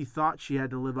 Maybe she thought she had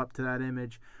to live up to that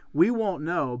image. We won't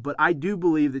know, but I do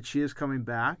believe that she is coming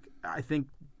back. I think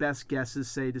best guesses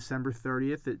say December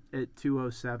 30th at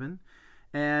 2:07,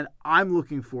 and I'm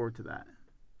looking forward to that.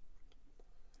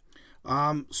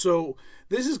 So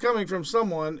this is coming from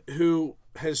someone who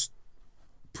has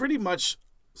pretty much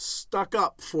stuck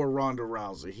up for Ronda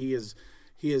Rousey. He has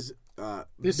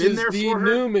This been is there the for her.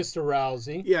 new Mr.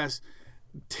 Rousey. Yes,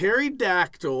 Terry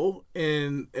Dactyl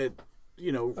at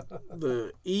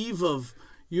the eve of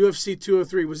UFC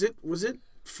 203. Was it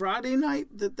Friday night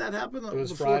that happened? It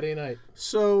was before? Friday night.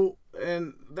 So,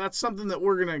 and that's something that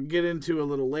we're gonna get into a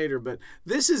little later. But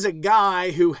this is a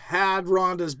guy who had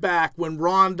Ronda's back when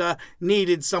Ronda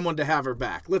needed someone to have her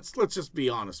back. Let's just be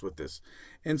honest with this.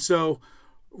 And so,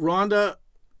 Ronda,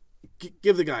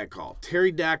 give the guy a call.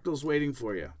 Terry Dactyl's waiting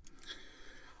for you.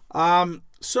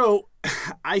 So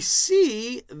I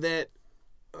see that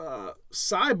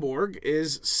Cyborg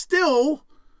is still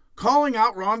calling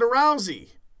out Ronda Rousey.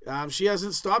 She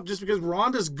hasn't stopped. Just because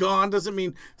Ronda's gone doesn't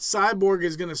mean Cyborg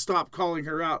is going to stop calling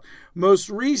her out. Most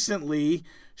recently,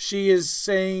 she is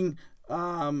saying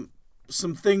some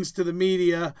things to the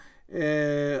media.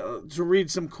 To read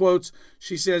some quotes,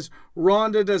 she says,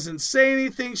 Ronda doesn't say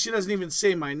anything. She doesn't even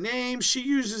say my name. She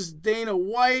uses Dana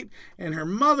White and her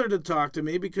mother to talk to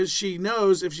me because she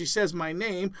knows if she says my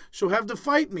name, she'll have to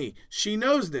fight me. She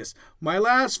knows this. My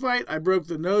last fight, I broke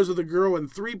the nose of the girl in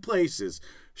 3 places.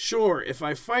 Sure, if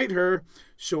I fight her,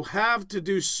 she'll have to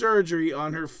do surgery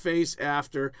on her face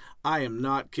after. I am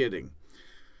not kidding.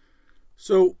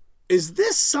 So, is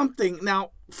this something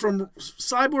now? From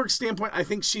Cyborg's standpoint, I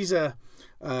think she's an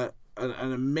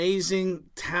amazing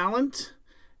talent,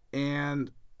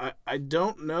 and I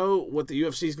don't know what the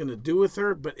UFC is going to do with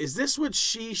her, but is this what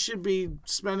she should be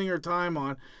spending her time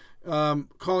on,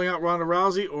 calling out Ronda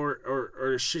Rousey,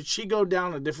 or should she go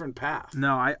down a different path?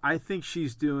 No, I think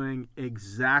she's doing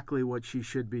exactly what she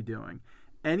should be doing.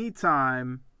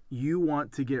 Anytime you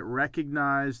want to get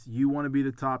recognized, you want to be the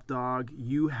top dog,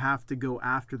 you have to go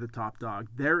after the top dog.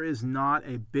 There is not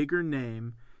a bigger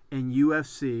name in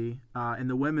UFC, in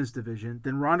the women's division,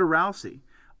 than Ronda Rousey.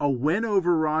 A win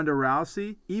over Ronda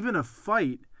Rousey, even a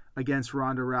fight against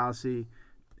Ronda Rousey,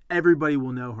 everybody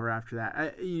will know her after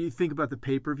that. You think about the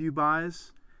pay-per-view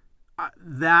buys,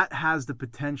 that has the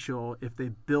potential if they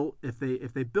build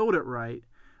it right,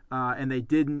 and they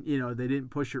didn't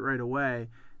push it right away,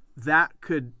 that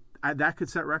could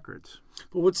set records.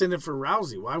 But what's in it for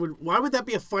Rousey? Why would that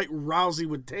be a fight Rousey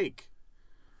would take?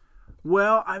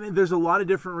 Well, I mean, there's a lot of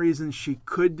different reasons she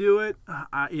could do it.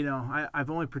 I've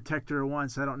only protected her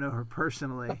once. I don't know her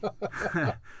personally,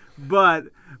 but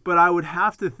I would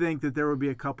have to think that there would be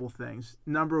a couple things.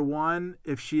 Number one,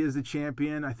 if she is the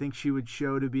champion, I think she would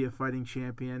show to be a fighting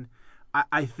champion.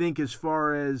 I think as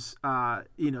far as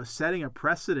setting a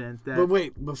precedent that. But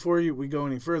wait, before we go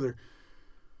any further.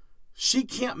 She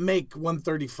can't make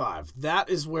 135. That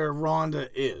is where Ronda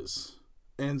is.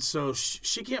 And so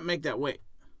she can't make that weight.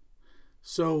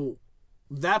 So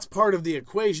that's part of the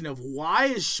equation of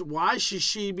why should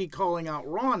she be calling out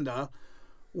Ronda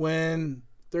when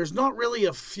there's not really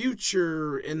a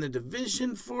future in the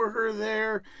division for her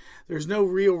there. There's no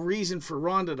real reason for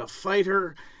Ronda to fight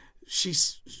her.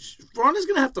 Ronda's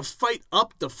going to have to fight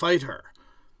up to fight her.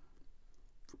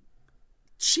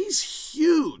 she's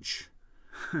huge.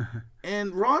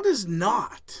 And Ronda's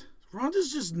not.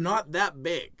 Ronda's just not that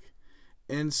big.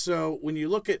 And so when you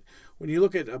look at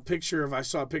a picture of, I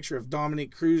saw a picture of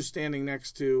Dominique Cruz standing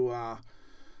next to,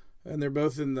 and they're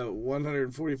both in the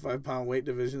 145-pound weight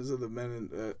divisions of the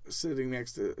men, standing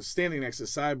next to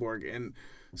Cyborg, and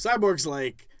Cyborg's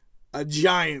like a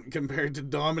giant compared to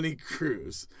Dominique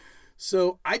Cruz.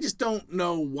 So I just don't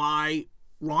know why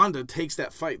Ronda takes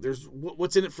that fight. There's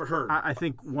what's in it for her. I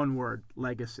think one word: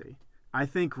 legacy. I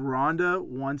think Ronda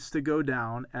wants to go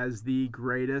down as the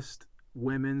greatest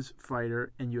women's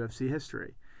fighter in UFC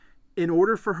history. In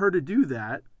order for her to do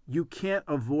that, you can't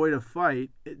avoid a fight,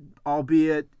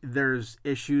 albeit there's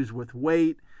issues with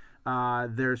weight.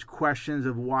 There's questions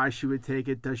of why she would take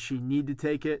it. Does she need to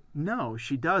take it? No,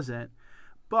 she doesn't.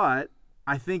 But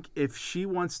I think if she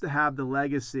wants to have the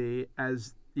legacy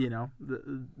as,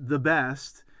 the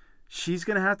best, she's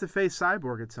going to have to face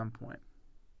Cyborg at some point.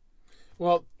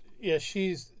 Well, yeah,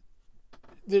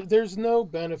 there's no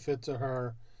benefit to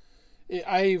her.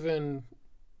 I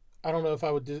don't know if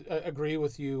I would agree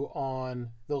with you on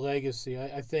the legacy.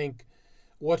 I think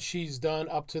what she's done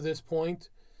up to this point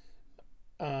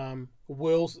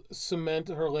will cement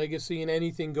her legacy, and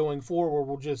anything going forward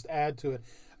will just add to it.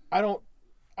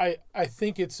 I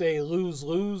think it's a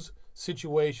lose-lose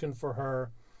situation for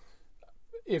her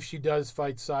if she does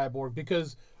fight Cyborg,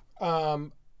 because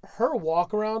her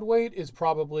walk-around weight is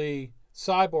probably,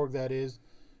 Cyborg that is,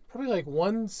 probably like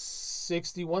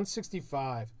 160,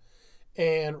 165.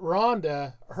 And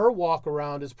Ronda, her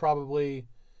walk-around is probably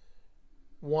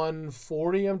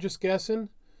 140, I'm just guessing.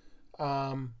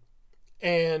 And,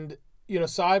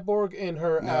 Cyborg in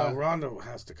her... No, Ronda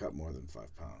has to cut more than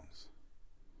 5 pounds.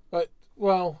 But,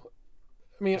 well,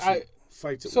 I mean,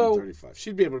 fights at 135.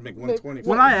 She'd be able to make 125.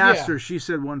 When I asked her, she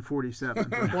said 147.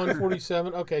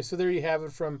 147? Okay, so there you have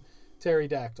it from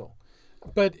Pterodactyl.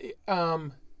 But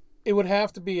it would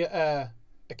have to be a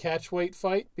catch weight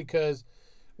fight, because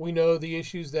we know the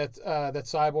issues that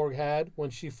Cyborg had when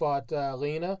she fought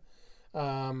Lena.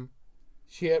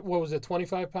 She had,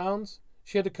 25 pounds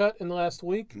she had to cut in the last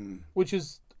week, which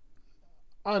is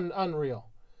unreal.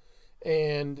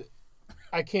 And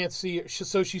I can't see,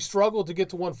 so she struggled to get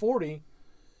to 140.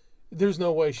 There's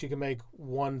no way she can make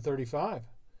 135.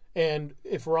 And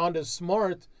if Ronda's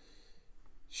smart,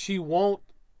 she won't,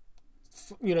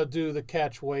 do the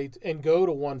catch weight and go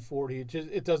to 140.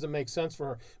 It doesn't make sense for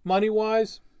her.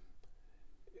 Money-wise,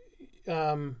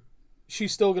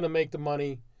 she's still going to make the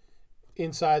money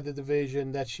inside the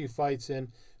division that she fights in.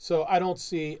 So I don't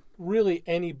see really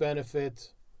any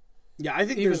benefit. Yeah, I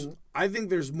think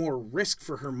there's more risk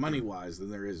for her money-wise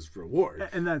than there is reward.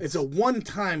 And it's a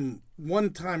one-time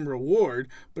reward,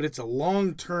 but it's a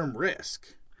long-term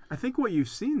risk. I think what you've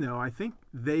seen, though, I think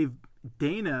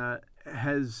Dana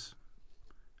has,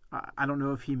 I don't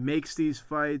know if he makes these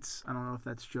fights. I don't know if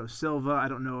that's Joe Silva. I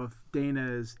don't know if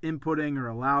Dana is inputting or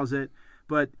allows it.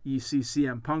 But you see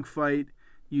CM Punk fight.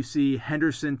 You see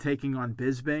Henderson taking on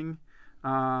Bisping.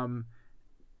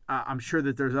 I'm sure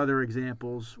that there's other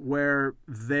examples where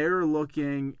they're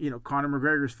looking, Conor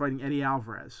McGregor's fighting Eddie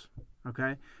Alvarez.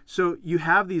 Okay? So you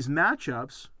have these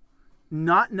matchups,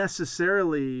 not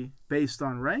necessarily based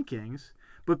on rankings,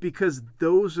 but because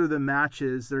those are the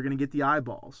matches that are going to get the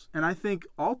eyeballs. And I think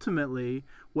ultimately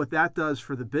what that does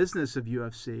for the business of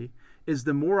UFC is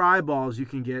the more eyeballs you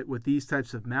can get with these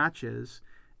types of matches,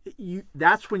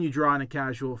 that's when you draw in a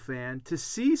casual fan to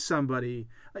see somebody,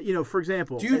 for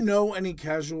example. Do you know any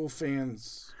casual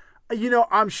fans?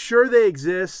 I'm sure they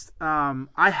exist.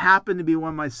 I happen to be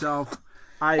one myself.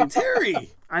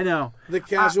 Terry. I know. The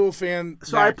casual fan.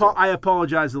 So I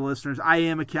apologize to the listeners. I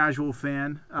am a casual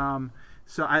fan.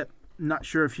 So I'm not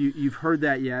sure if you've heard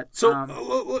that yet.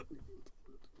 So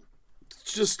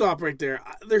just stop right there.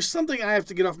 There's something I have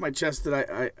to get off my chest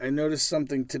that I noticed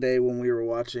something today when we were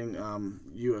watching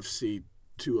UFC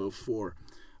 204.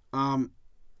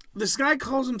 This guy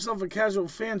calls himself a casual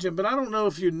fan, Jim, but I don't know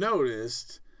if you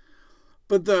noticed,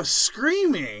 but the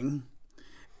screaming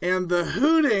and the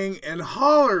hooting and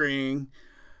hollering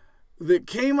that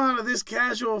came out of this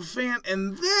casual fan,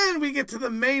 and then we get to the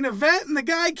main event, and the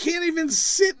guy can't even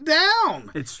sit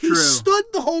down. It's true. He stood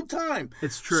the whole time.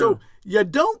 It's true. So you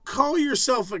don't call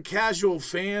yourself a casual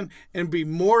fan and be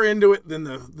more into it than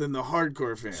the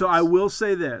hardcore fans. So I will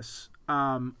say this.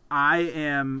 I'm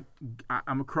a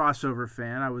crossover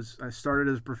fan. I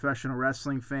started as a professional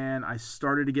wrestling fan. I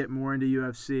started to get more into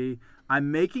UFC. I'm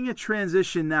making a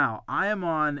transition now. I'm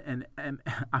on an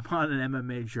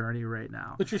MMA journey right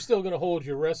now. But you're still going to hold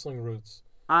your wrestling roots.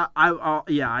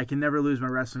 I can never lose my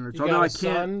wrestling roots. You Although got I a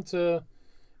son can't. to,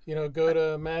 go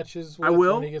to matches with I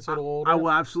will. when he gets a little older? I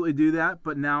will absolutely do that,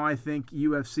 but now I think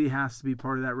UFC has to be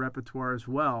part of that repertoire as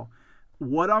well.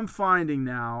 What I'm finding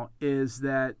now is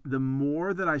that the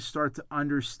more that I start to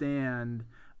understand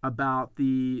about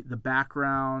the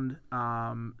background,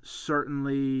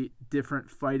 certainly different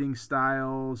fighting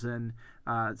styles, and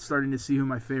starting to see who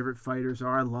my favorite fighters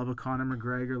are. I love a Conor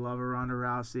McGregor, love a Ronda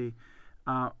Rousey.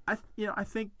 I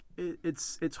think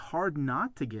it's hard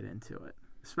not to get into it,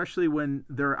 especially when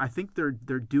I think they're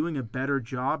doing a better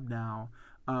job now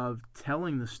of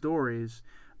telling the stories.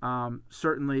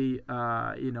 Certainly,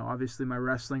 obviously my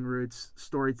wrestling roots,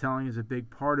 storytelling is a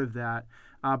big part of that,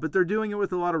 but they're doing it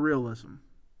with a lot of realism.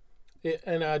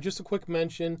 And just a quick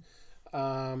mention,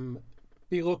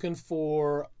 be looking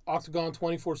for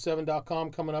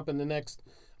Octagon247.com coming up in the next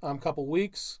couple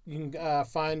weeks. You can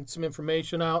find some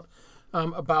information out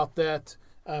about that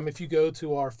if you go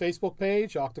to our Facebook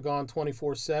page,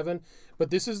 Octagon247.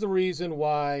 But this is the reason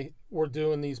why we're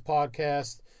doing these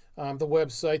podcasts, the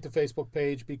website, the Facebook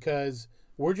page, because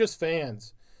we're just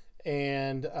fans.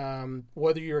 And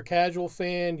whether you're a casual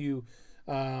fan, you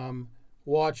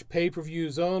watch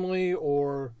pay-per-views only,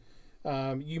 or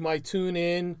you might tune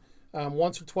in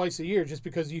once or twice a year just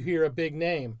because you hear a big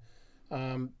name.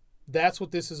 That's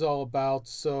what this is all about.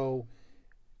 So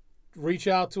reach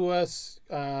out to us,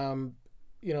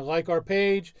 like our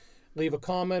page, leave a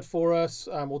comment for us.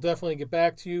 We'll definitely get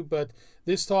back to you. But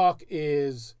this talk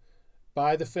is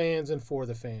by the fans and for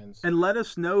the fans. And let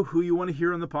us know who you want to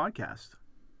hear on the podcast.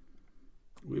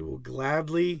 We will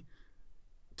gladly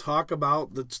talk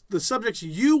about the subjects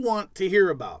you want to hear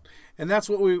about. And that's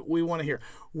what we want to hear.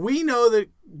 We know that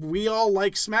we all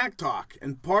like Smack Talk.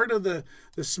 And part of the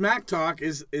Smack Talk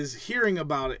is hearing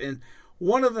about it. And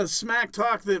one of the Smack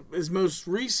Talk that is most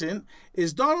recent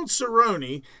is Donald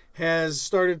Cerrone has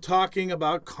started talking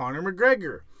about Conor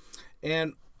McGregor.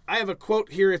 And I have a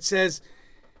quote here. It says,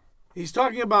 he's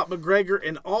talking about McGregor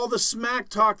and all the smack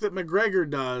talk that McGregor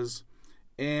does.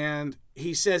 And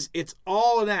he says, it's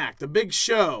all an act, a big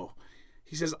show.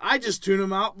 He says, I just tune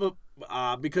him out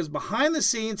because behind the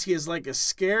scenes, he is like a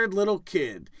scared little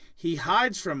kid. He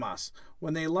hides from us.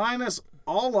 When they line us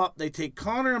all up, they take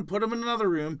Conor and put him in another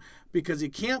room because he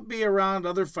can't be around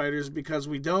other fighters because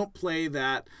we don't play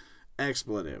that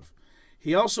expletive.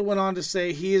 He also went on to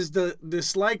say he is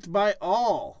disliked by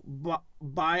all.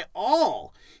 By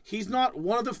all. He's not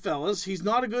one of the fellas. He's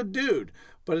not a good dude.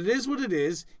 But it is what it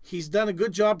is. He's done a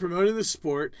good job promoting the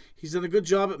sport. He's done a good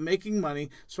job at making money.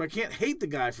 So I can't hate the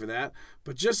guy for that.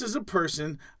 But just as a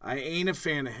person, I ain't a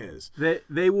fan of his.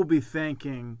 They will be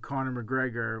thanking Conor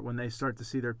McGregor when they start to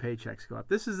see their paychecks go up.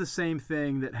 This is the same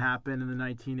thing that happened in the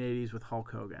 1980s with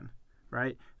Hulk Hogan,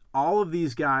 right? All of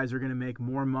these guys are going to make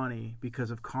more money because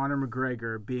of Conor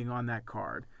McGregor being on that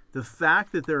card. The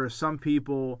fact that there are some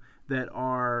people that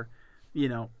are,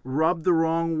 rubbed the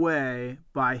wrong way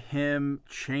by him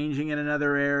changing in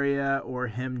another area or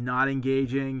him not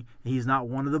engaging, he's not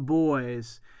one of the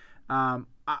boys.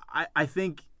 I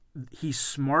think he's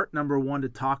smart, number one, to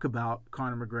talk about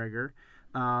Conor McGregor.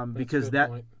 Because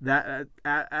that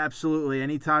absolutely,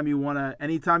 anytime you want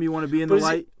to be in the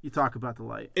light, you talk about the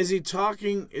light. Is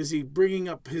he bringing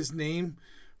up his name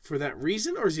for that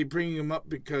reason, or is he bringing him up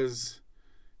because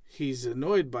he's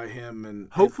annoyed by him?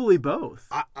 And hopefully both.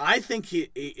 I think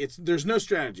there's no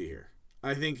strategy here.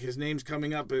 I think his name's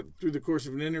coming up through the course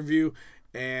of an interview,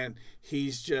 and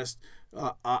he's just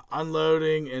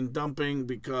unloading and dumping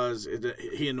because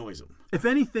he annoys him. If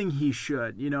anything, he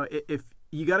should. If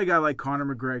you got a guy like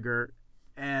Conor McGregor,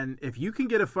 and if you can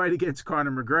get a fight against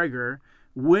Conor McGregor,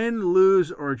 win,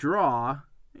 lose, or draw,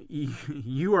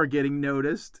 you are getting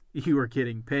noticed. You are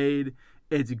getting paid.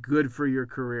 It's good for your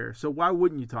career. So why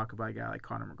wouldn't you talk about a guy like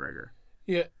Conor McGregor?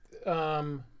 Yeah.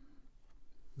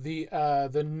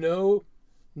 The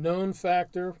known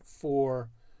factor for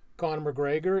Conor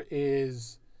McGregor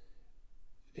is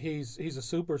he's a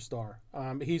superstar.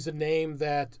 He's a name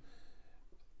that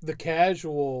the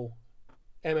casual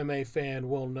MMA fan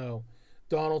will know.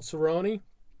 Donald Cerrone,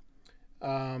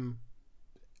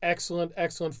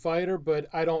 excellent fighter, but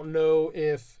I don't know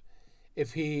if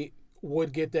he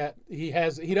would get that. He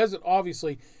doesn't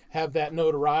obviously have that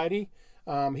notoriety.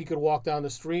 He could walk down the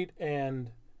street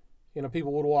and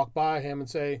people would walk by him and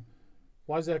say,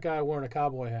 why is that guy wearing a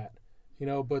cowboy hat?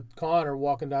 But Conor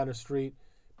walking down the street,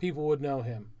 people would know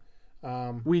him.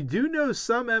 We do know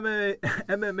some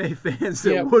MMA fans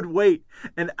that would wait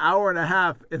an hour and a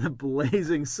half in the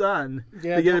blazing sun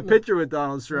to get a picture with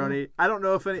Donald Cerrone. I don't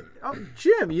know if any. Oh,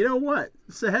 Jim, you know what?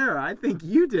 Sahara, I think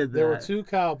you did that. There were two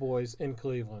Cowboys in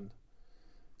Cleveland.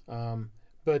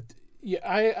 But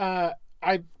yeah,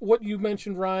 I what you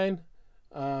mentioned, Ryan,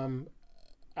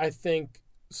 I think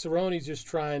Cerrone's just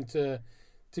trying to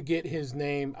get his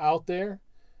name out there.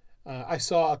 I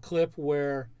saw a clip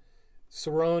where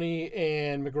Cerrone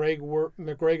and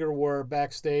McGregor were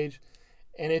backstage,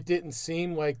 and it didn't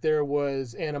seem like there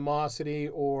was animosity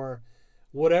or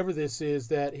whatever this is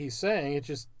that he's saying. It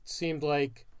just seemed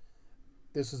like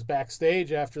this was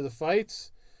backstage after the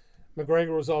fights.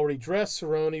 McGregor was already dressed.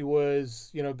 Cerrone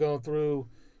was, going through,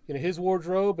 his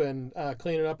wardrobe and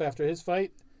cleaning up after his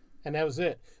fight, and that was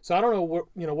it. So I don't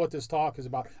know what this talk is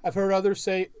about. I've heard others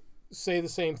say the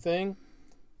same thing,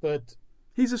 but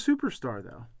he's a superstar,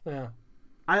 though. Yeah.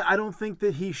 I don't think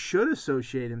that he should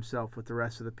associate himself with the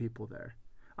rest of the people there.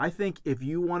 I think if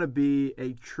you want to be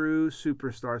a true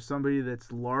superstar, somebody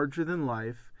that's larger than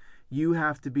life, you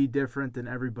have to be different than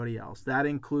everybody else. That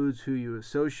includes who you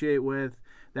associate with.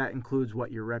 That includes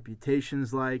what your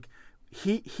reputation's like.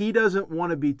 He doesn't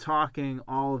want to be talking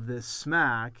all of this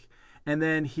smack and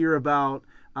then hear about,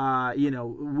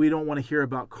 we don't want to hear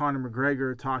about Conor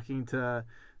McGregor talking to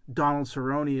Donald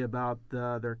Cerrone about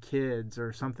their kids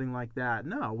or something like that.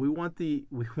 No, we want the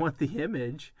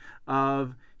image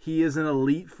of he is an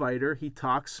elite fighter. He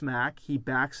talks smack. He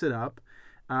backs it up,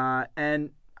 and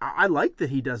I like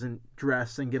that he doesn't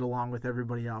dress and get along with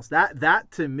everybody else.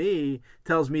 That to me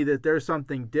tells me that there's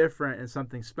something different and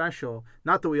something special.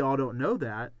 Not that we all don't know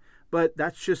that, but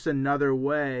that's just another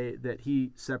way that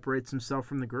he separates himself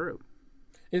from the group.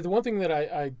 Yeah, the one thing that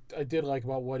I did like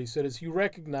about what he said is he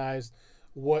recognized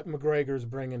what McGregor's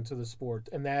bringing to the sport,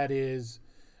 and that is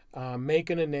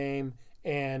making a name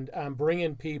and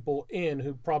bringing people in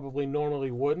who probably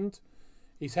normally wouldn't.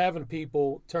 He's having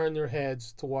people turn their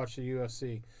heads to watch the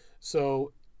UFC.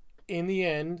 So in the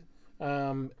end,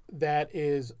 that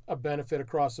is a benefit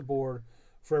across the board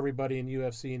for everybody in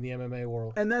UFC and the MMA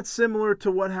world. And that's similar to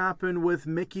what happened with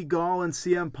Mickey Gall and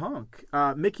CM Punk.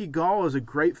 Mickey Gall is a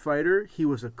great fighter. He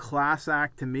was a class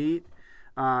act to meet.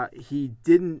 He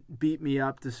didn't beat me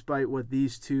up despite what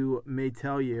these two may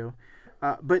tell you.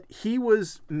 But he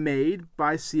was made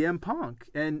by CM Punk.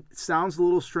 And it sounds a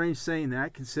little strange saying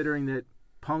that, considering that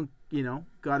Punk,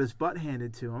 got his butt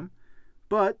handed to him.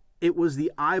 But it was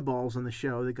the eyeballs on the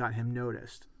show that got him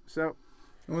noticed. So,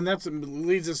 and that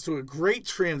leads us to a great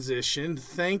transition.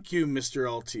 Thank you, Mr.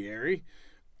 Altieri.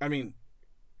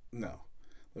 No,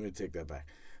 let me take that back.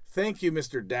 Thank you,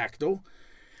 Mr. Dactyl.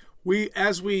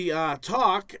 As we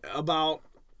talk about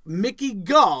Mickey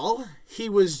Gall,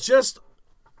 it was just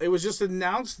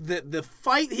announced that the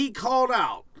fight he called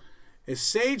out is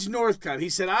Sage Northcutt. He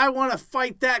said, I want to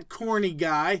fight that corny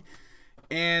guy.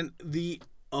 And the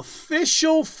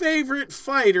official favorite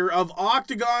fighter of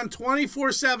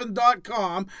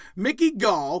Octagon247.com, Mickey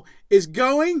Gall, is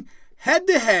going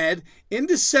head-to-head in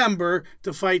December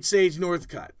to fight Sage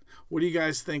Northcutt. What do you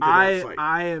guys think of that fight?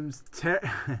 I am...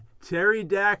 Terry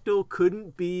Dactyl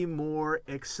couldn't be more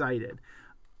excited.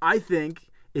 I think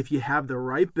if you have the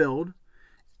right build,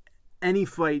 any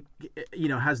fight,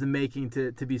 has the making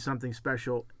to be something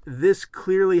special. This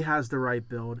clearly has the right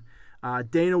build.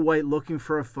 Dana White looking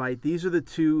for a fight. These are the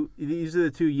two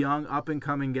young up and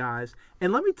coming guys.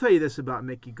 And let me tell you this about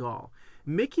Mickey Gall.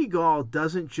 Mickey Gall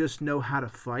doesn't just know how to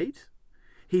fight.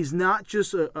 He's not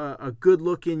just a good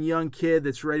looking young kid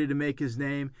that's ready to make his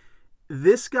name.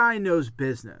 This guy knows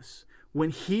business. When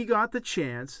he got the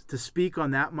chance to speak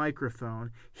on that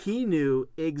microphone, he knew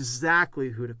exactly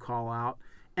who to call out,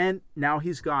 and now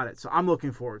he's got it. So I'm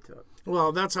looking forward to it.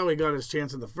 Well, that's how he got his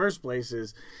chance in the first place,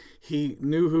 is he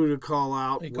knew who to call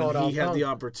out when he had the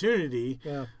opportunity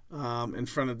in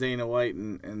front of Dana White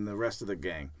and the rest of the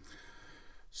gang.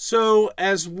 So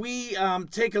as we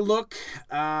take a look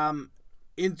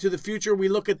into the future, we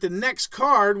look at the next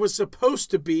card was supposed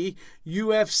to be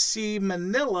UFC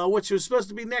Manila, which was supposed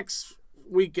to be next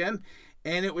weekend,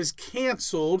 and it was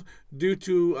canceled due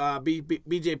to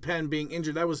BJ Penn being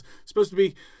injured. That was supposed to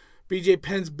be BJ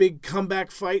Penn's big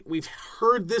comeback fight. We've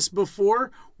heard this before.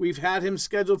 We've had him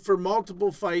scheduled for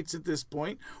multiple fights at this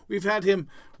point. We've had him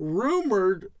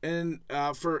rumored and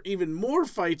for even more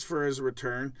fights for his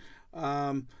return.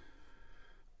 The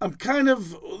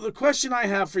question I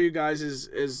have for you guys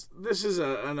is this is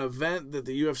an event that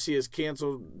the UFC has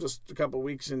canceled just a couple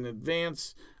weeks in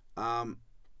advance.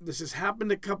 This has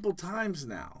happened a couple times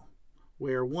now,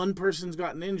 where one person's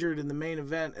gotten injured in the main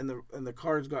event and the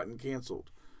card's gotten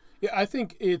canceled. Yeah, I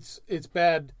think it's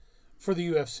bad for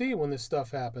the UFC when this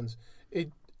stuff happens.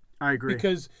 I agree,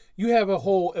 because you have a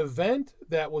whole event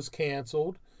that was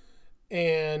canceled,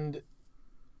 and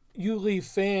you leave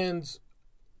fans,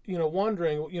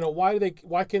 wondering,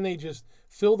 why can they just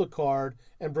fill the card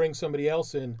and bring somebody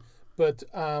else in? But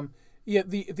the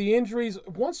injuries,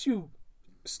 once you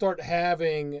start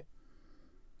having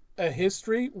a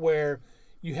history where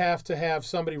you have to have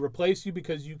somebody replace you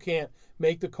because you can't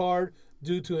make the card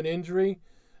due to an injury.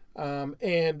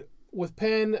 And with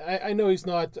Penn, I know he's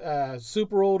not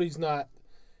super old. He's not,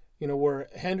 where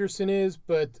Henderson is,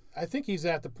 but I think he's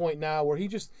at the point now where he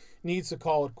just needs to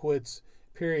call it quits,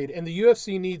 period. And the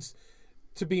UFC needs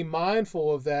to be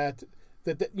mindful of that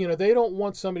they don't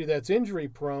want somebody that's injury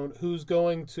prone who's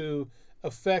going to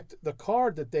affect the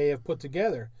card that they have put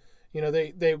together.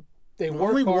 They work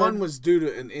only hard. one was due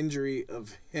to an injury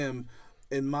of him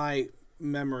in my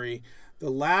memory. The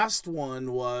last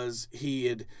one was he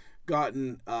had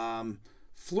gotten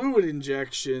fluid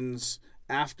injections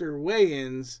after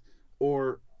weigh-ins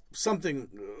or something.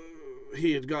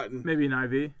 He had gotten Maybe an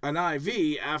IV. An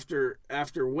IV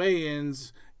after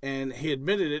weigh-ins, and he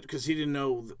admitted it because he didn't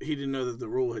know that the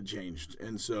rule had changed,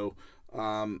 and so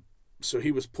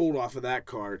he was pulled off of that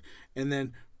card. And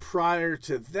then prior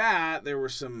to that, there were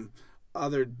some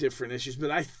other different issues,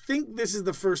 but I think this is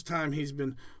the first time he's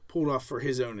been pulled off for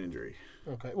his own injury.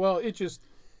 Okay, well, it just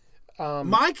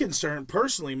My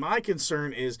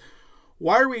concern is,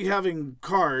 why are we having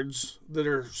cards that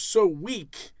are so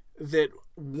weak that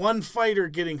one fighter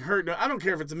getting hurt? Now, I don't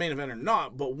care if it's a main event or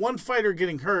not, but one fighter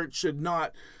getting hurt should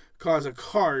not cause a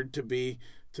card to be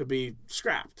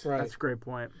scrapped. right. That's a great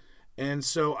point. And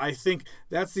so I think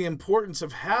that's the importance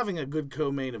of having a good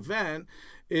co-main event,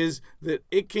 is that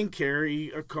it can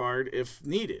carry a card if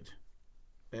needed.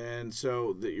 And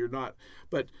so that you're not,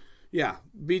 but yeah,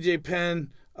 BJ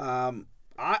Penn,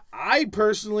 I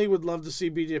personally would love to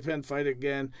see BJ Penn fight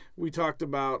again. We talked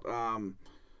about,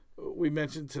 we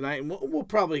mentioned tonight, and we'll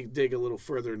probably dig a little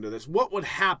further into this. What would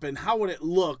happen? How would it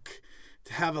look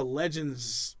to have a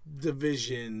Legends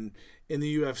division in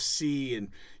the UFC?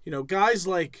 And, guys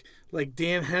like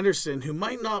Dan Henderson, who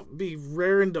might not be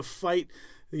raring to fight,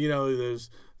 those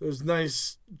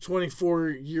nice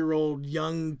 24-year-old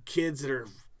young kids that are,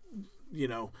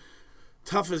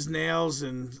 tough as nails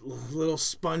and little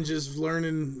sponges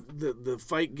learning the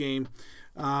fight game.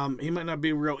 He might not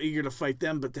be real eager to fight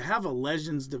them, but to have a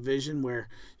Legends division where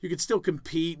you could still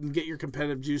compete and get your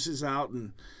competitive juices out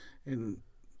and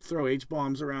throw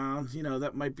H-bombs around,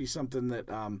 that might be something that,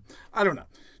 I don't know,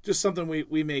 just something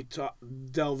we may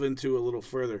delve into a little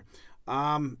further.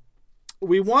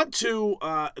 We want to,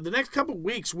 the next couple of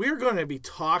weeks, we're going to be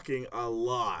talking a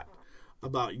lot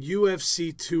about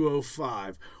UFC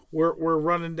 205. We're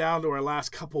running down to our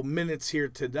last couple minutes here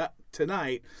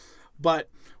tonight, but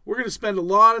we're going to spend a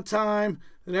lot of time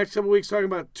the next couple weeks talking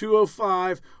about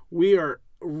 205. We are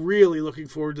really looking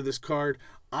forward to this card.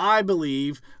 I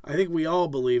think we all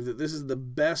believe that this is the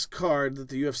best card that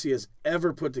the UFC has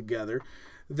ever put together.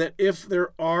 That if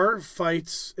there are 3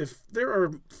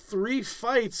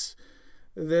 fights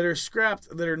that are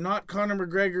scrapped that are not Conor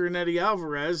McGregor and Eddie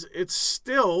Alvarez, it's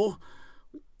still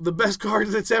the best card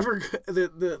that's ever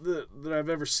that I've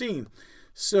ever seen.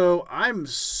 So I'm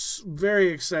very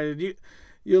excited.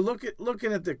 You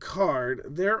looking at the card.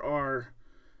 There are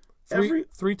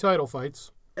three title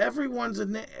fights. Everyone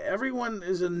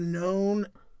is a known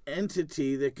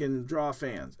entity that can draw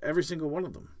fans. Every single one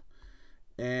of them,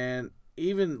 and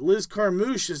even Liz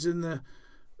Carmouche is in the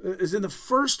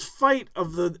first fight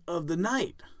of the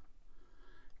night,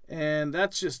 and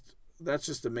that's just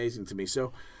amazing to me.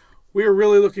 So we are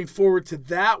really looking forward to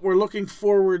that. We're looking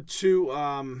forward to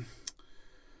all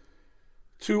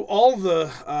of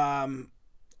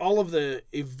the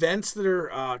events that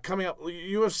are coming up.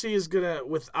 UFC is gonna,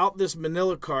 without this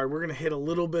Manila card, we're gonna hit a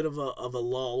little bit of a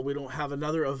lull. We don't have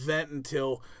another event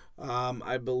until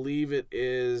I believe it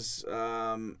is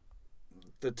the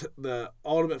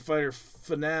Ultimate Fighter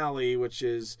finale, which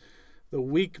is the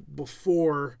week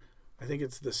before. I think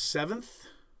it's the 7th,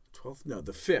 12th, no,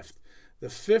 the 5th. The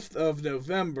 5th of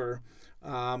November,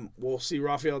 we'll see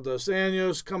Rafael Dos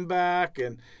Anjos come back,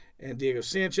 and Diego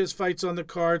Sanchez fights on the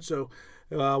card. So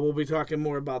we'll be talking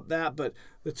more about that. But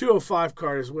the 205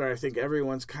 card is where I think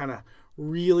everyone's kind of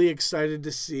really excited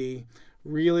to see,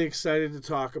 really excited to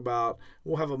talk about.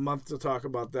 We'll have a month to talk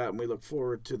about that, and we look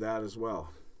forward to that as well.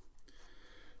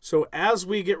 So as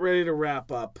we get ready to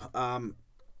wrap up, I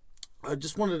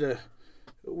just wanted to,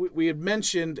 we had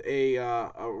mentioned a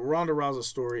Ronda Rousey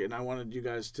story, and I wanted you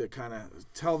guys to kind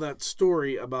of tell that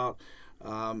story about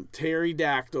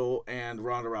Pterodactyl and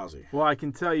Ronda Rousey. Well, I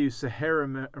can tell you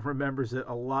Sahara remembers it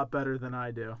a lot better than I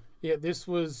do. Yeah, this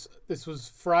was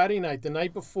Friday night, the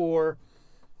night before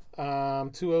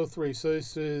 203. So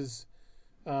this is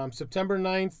September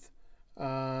 9th.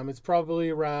 It's probably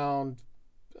around,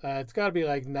 it's got to be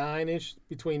like 9-ish,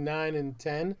 between 9 and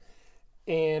 10.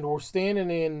 And we're standing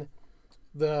in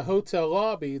the hotel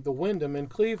lobby, the Wyndham in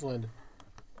Cleveland.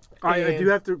 I do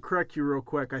have to correct you real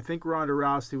quick. I think Ronda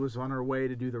Rousey was on her way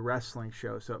to do the wrestling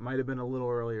show, so it might have been a little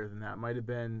earlier than that. It might have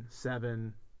been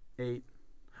 7, 8.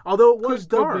 Although it was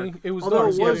dark. Be. It was Although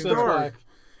dark. It was Yes, dark.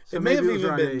 So it may have maybe even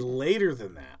around been 8. later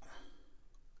than that.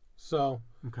 So,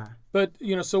 Okay. but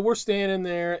so we're standing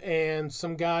there, and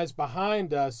some guys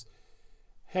behind us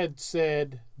had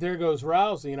said, "There goes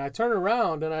Rousey," and I turn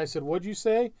around and I said, "What'd you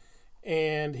say?"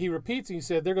 And he repeats. He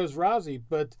said, "There goes Rousey,"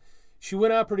 but she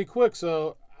went out pretty quick,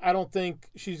 so I don't think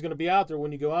she's going to be out there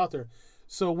when you go out there.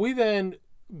 So we then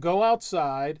go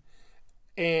outside,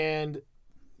 and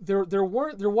there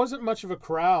wasn't much of a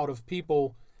crowd of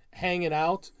people hanging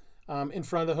out in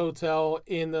front of the hotel,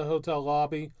 in the hotel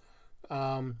lobby.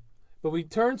 But we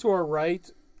turn to our right,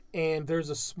 and there's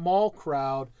a small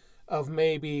crowd of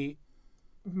maybe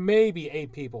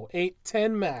 8 people, 8,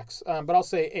 10 max, but I'll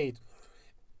say 8.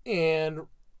 And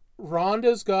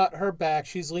Rhonda's got her back.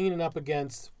 She's leaning up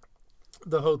against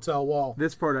the hotel wall.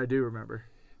 This part I do remember.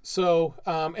 So,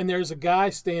 and there's a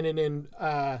guy standing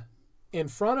in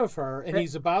front of her, and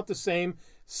he's about the same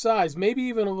size, maybe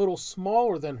even a little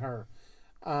smaller than her.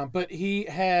 But he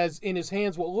has in his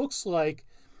hands what looks like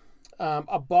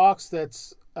a box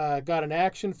that's got an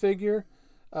action figure,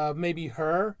 maybe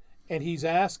her, and he's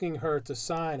asking her to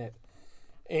sign it.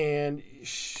 And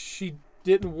she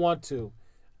didn't want to.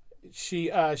 She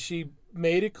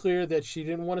made it clear that she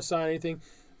didn't want to sign anything.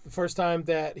 The first time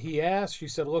that he asked, she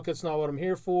said, "Look, that's not what I'm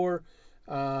here for.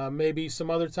 Maybe some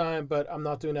other time, but I'm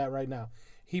not doing that right now."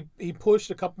 He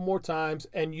pushed a couple more times,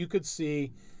 and you could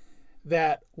see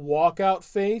that walkout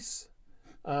face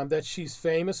that she's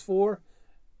famous for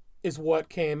is what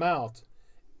came out.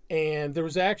 And there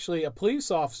was actually a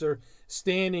police officer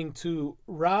standing to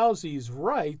Rousey's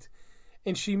right,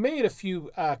 and she made a few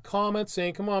comments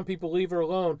saying, "Come on, people, leave her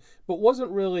alone," but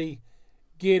wasn't really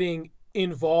getting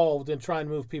involved in trying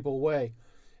to move people away.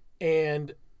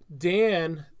 And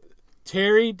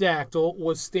Terry Dactyl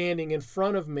was standing in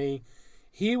front of me.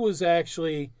 He was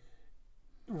actually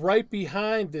right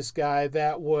behind this guy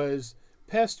that was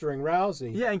pestering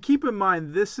Rousey. Yeah, and keep in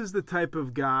mind, this is the type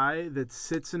of guy that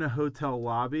sits in a hotel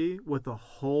lobby with a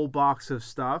whole box of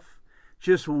stuff,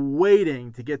 just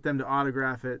waiting to get them to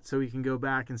autograph it so he can go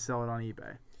back and sell it on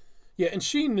eBay. Yeah, and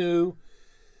she knew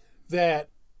that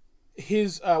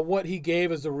his what he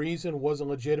gave as a reason wasn't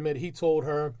legitimate. He told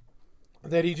her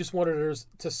that he just wanted her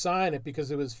to sign it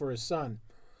because it was for his son.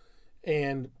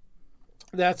 And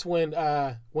that's when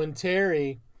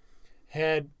Terry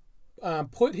had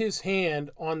put his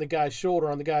hand on the guy's shoulder,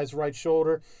 on the guy's right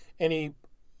shoulder, and he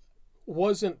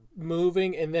wasn't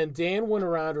moving. And then Dan went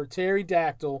around, or Terry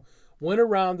Dactyl went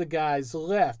around the guy's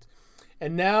left.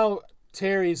 And now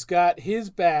Terry's got his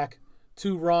back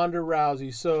to Ronda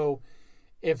Rousey. So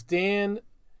if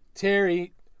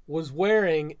Terry was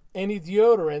wearing any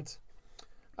deodorant,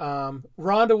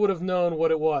 Ronda would have known what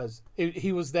it was.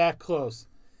 He was that close.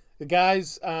 The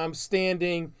guy's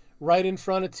standing right in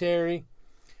front of Terry,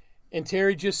 and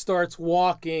Terry just starts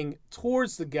walking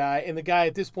towards the guy, and the guy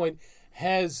at this point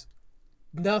has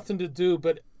nothing to do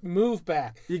but move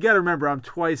back. You got to remember, I'm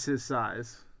twice his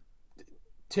size.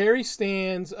 Terry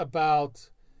stands about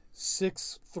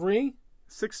 6'3",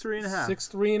 6'3" and a half.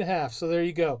 6'3" and a half. So there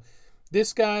you go.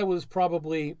 This guy was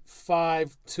probably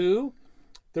 5'2".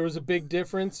 There was a big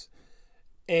difference,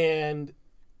 and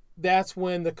that's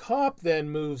when the cop then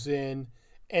moves in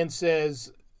and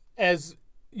says, as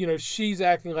you know, she's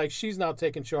acting like she's now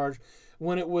taking charge,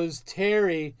 when it was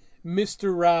Terry,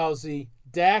 Mr. Rousey,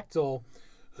 Dactyl,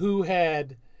 who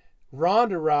had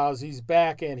Ronda Rousey's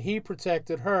back, and he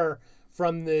protected her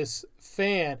from this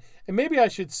fan. And maybe I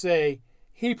should say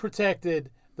he protected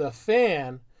the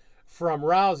fan from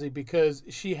Rousey because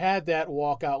she had that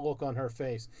walkout look on her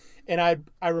face. And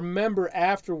I remember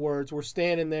afterwards, we're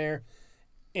standing there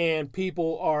and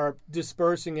people are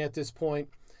dispersing at this point.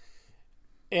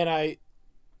 And I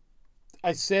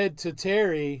said to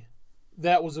Terry,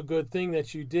 that was a good thing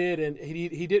that you did. And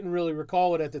he didn't really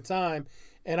recall it at the time.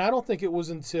 And I don't think it was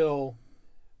until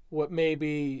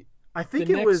maybe I think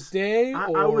the it next was day.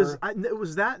 it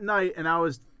was that night, and I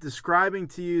was describing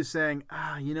to you saying,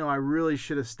 I really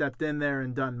should have stepped in there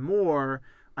and done more.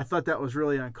 I thought that was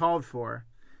really uncalled for.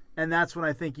 And that's when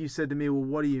I think you said to me, well,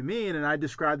 what do you mean? And I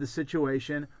described the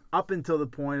situation up until the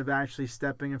point of actually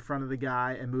stepping in front of the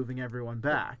guy and moving everyone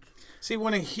back. See,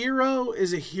 when a hero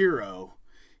is a hero,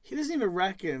 he doesn't even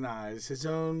recognize his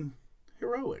own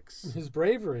heroics. His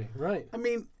bravery, right. I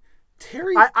mean,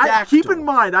 Terry I keep Dactyl. in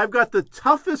mind, I've got the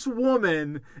toughest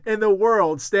woman in the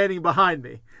world standing behind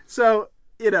me. So,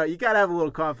 you got to have a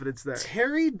little confidence there.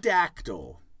 Terry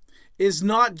Dactyl is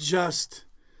not just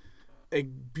a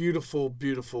beautiful,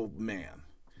 beautiful man.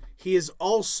 He is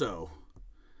also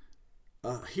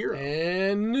a hero.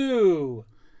 And new.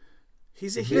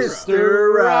 He's a hero.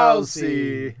 Mr.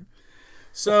 Rousey.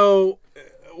 So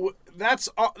that's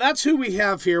who we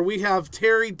have here. We have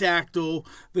Terry Dactyl,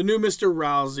 the new Mr.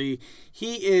 Rousey.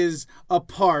 He is a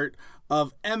part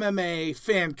of MMA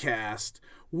Fancast.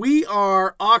 We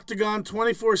are Octagon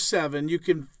 24/7. You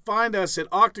can find us at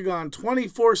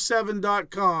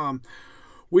octagon247.com.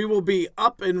 We will be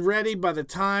up and ready by the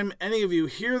time any of you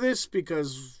hear this,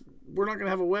 because we're not going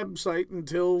to have a website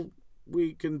until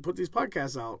we can put these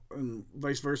podcasts out, and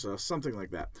vice versa, something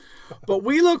like that. But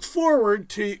we look forward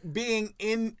to being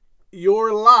in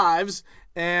your lives,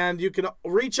 and you can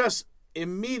reach us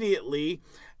immediately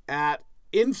at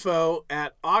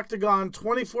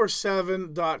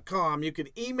info@octagon247.com. You can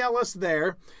email us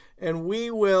there, and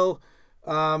we will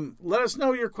let us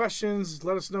know your questions.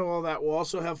 Let us know all that. We'll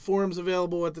also have forums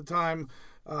available at the time.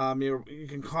 You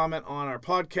can comment on our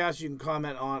podcast. You can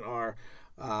comment on our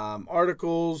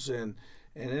articles and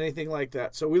anything like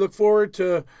that. So we look forward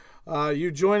to you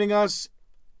joining us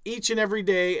each and every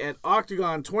day at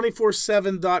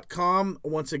octagon247.com.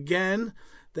 Once again,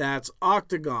 that's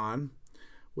Octagon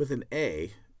with an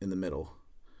A in the middle,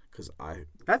 because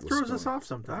That throws us off I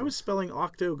sometimes. was spelling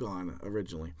octagon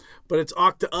originally, but it's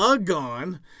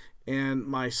octagon. And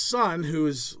my son, who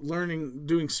is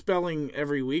doing spelling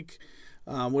every week,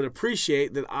 would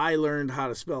appreciate that I learned how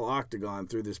to spell octagon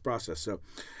through this process. So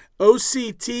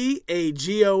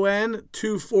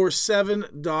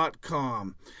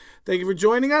octagon247.com. Thank you for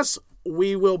joining us.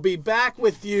 We will be back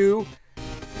with you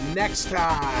next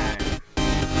time.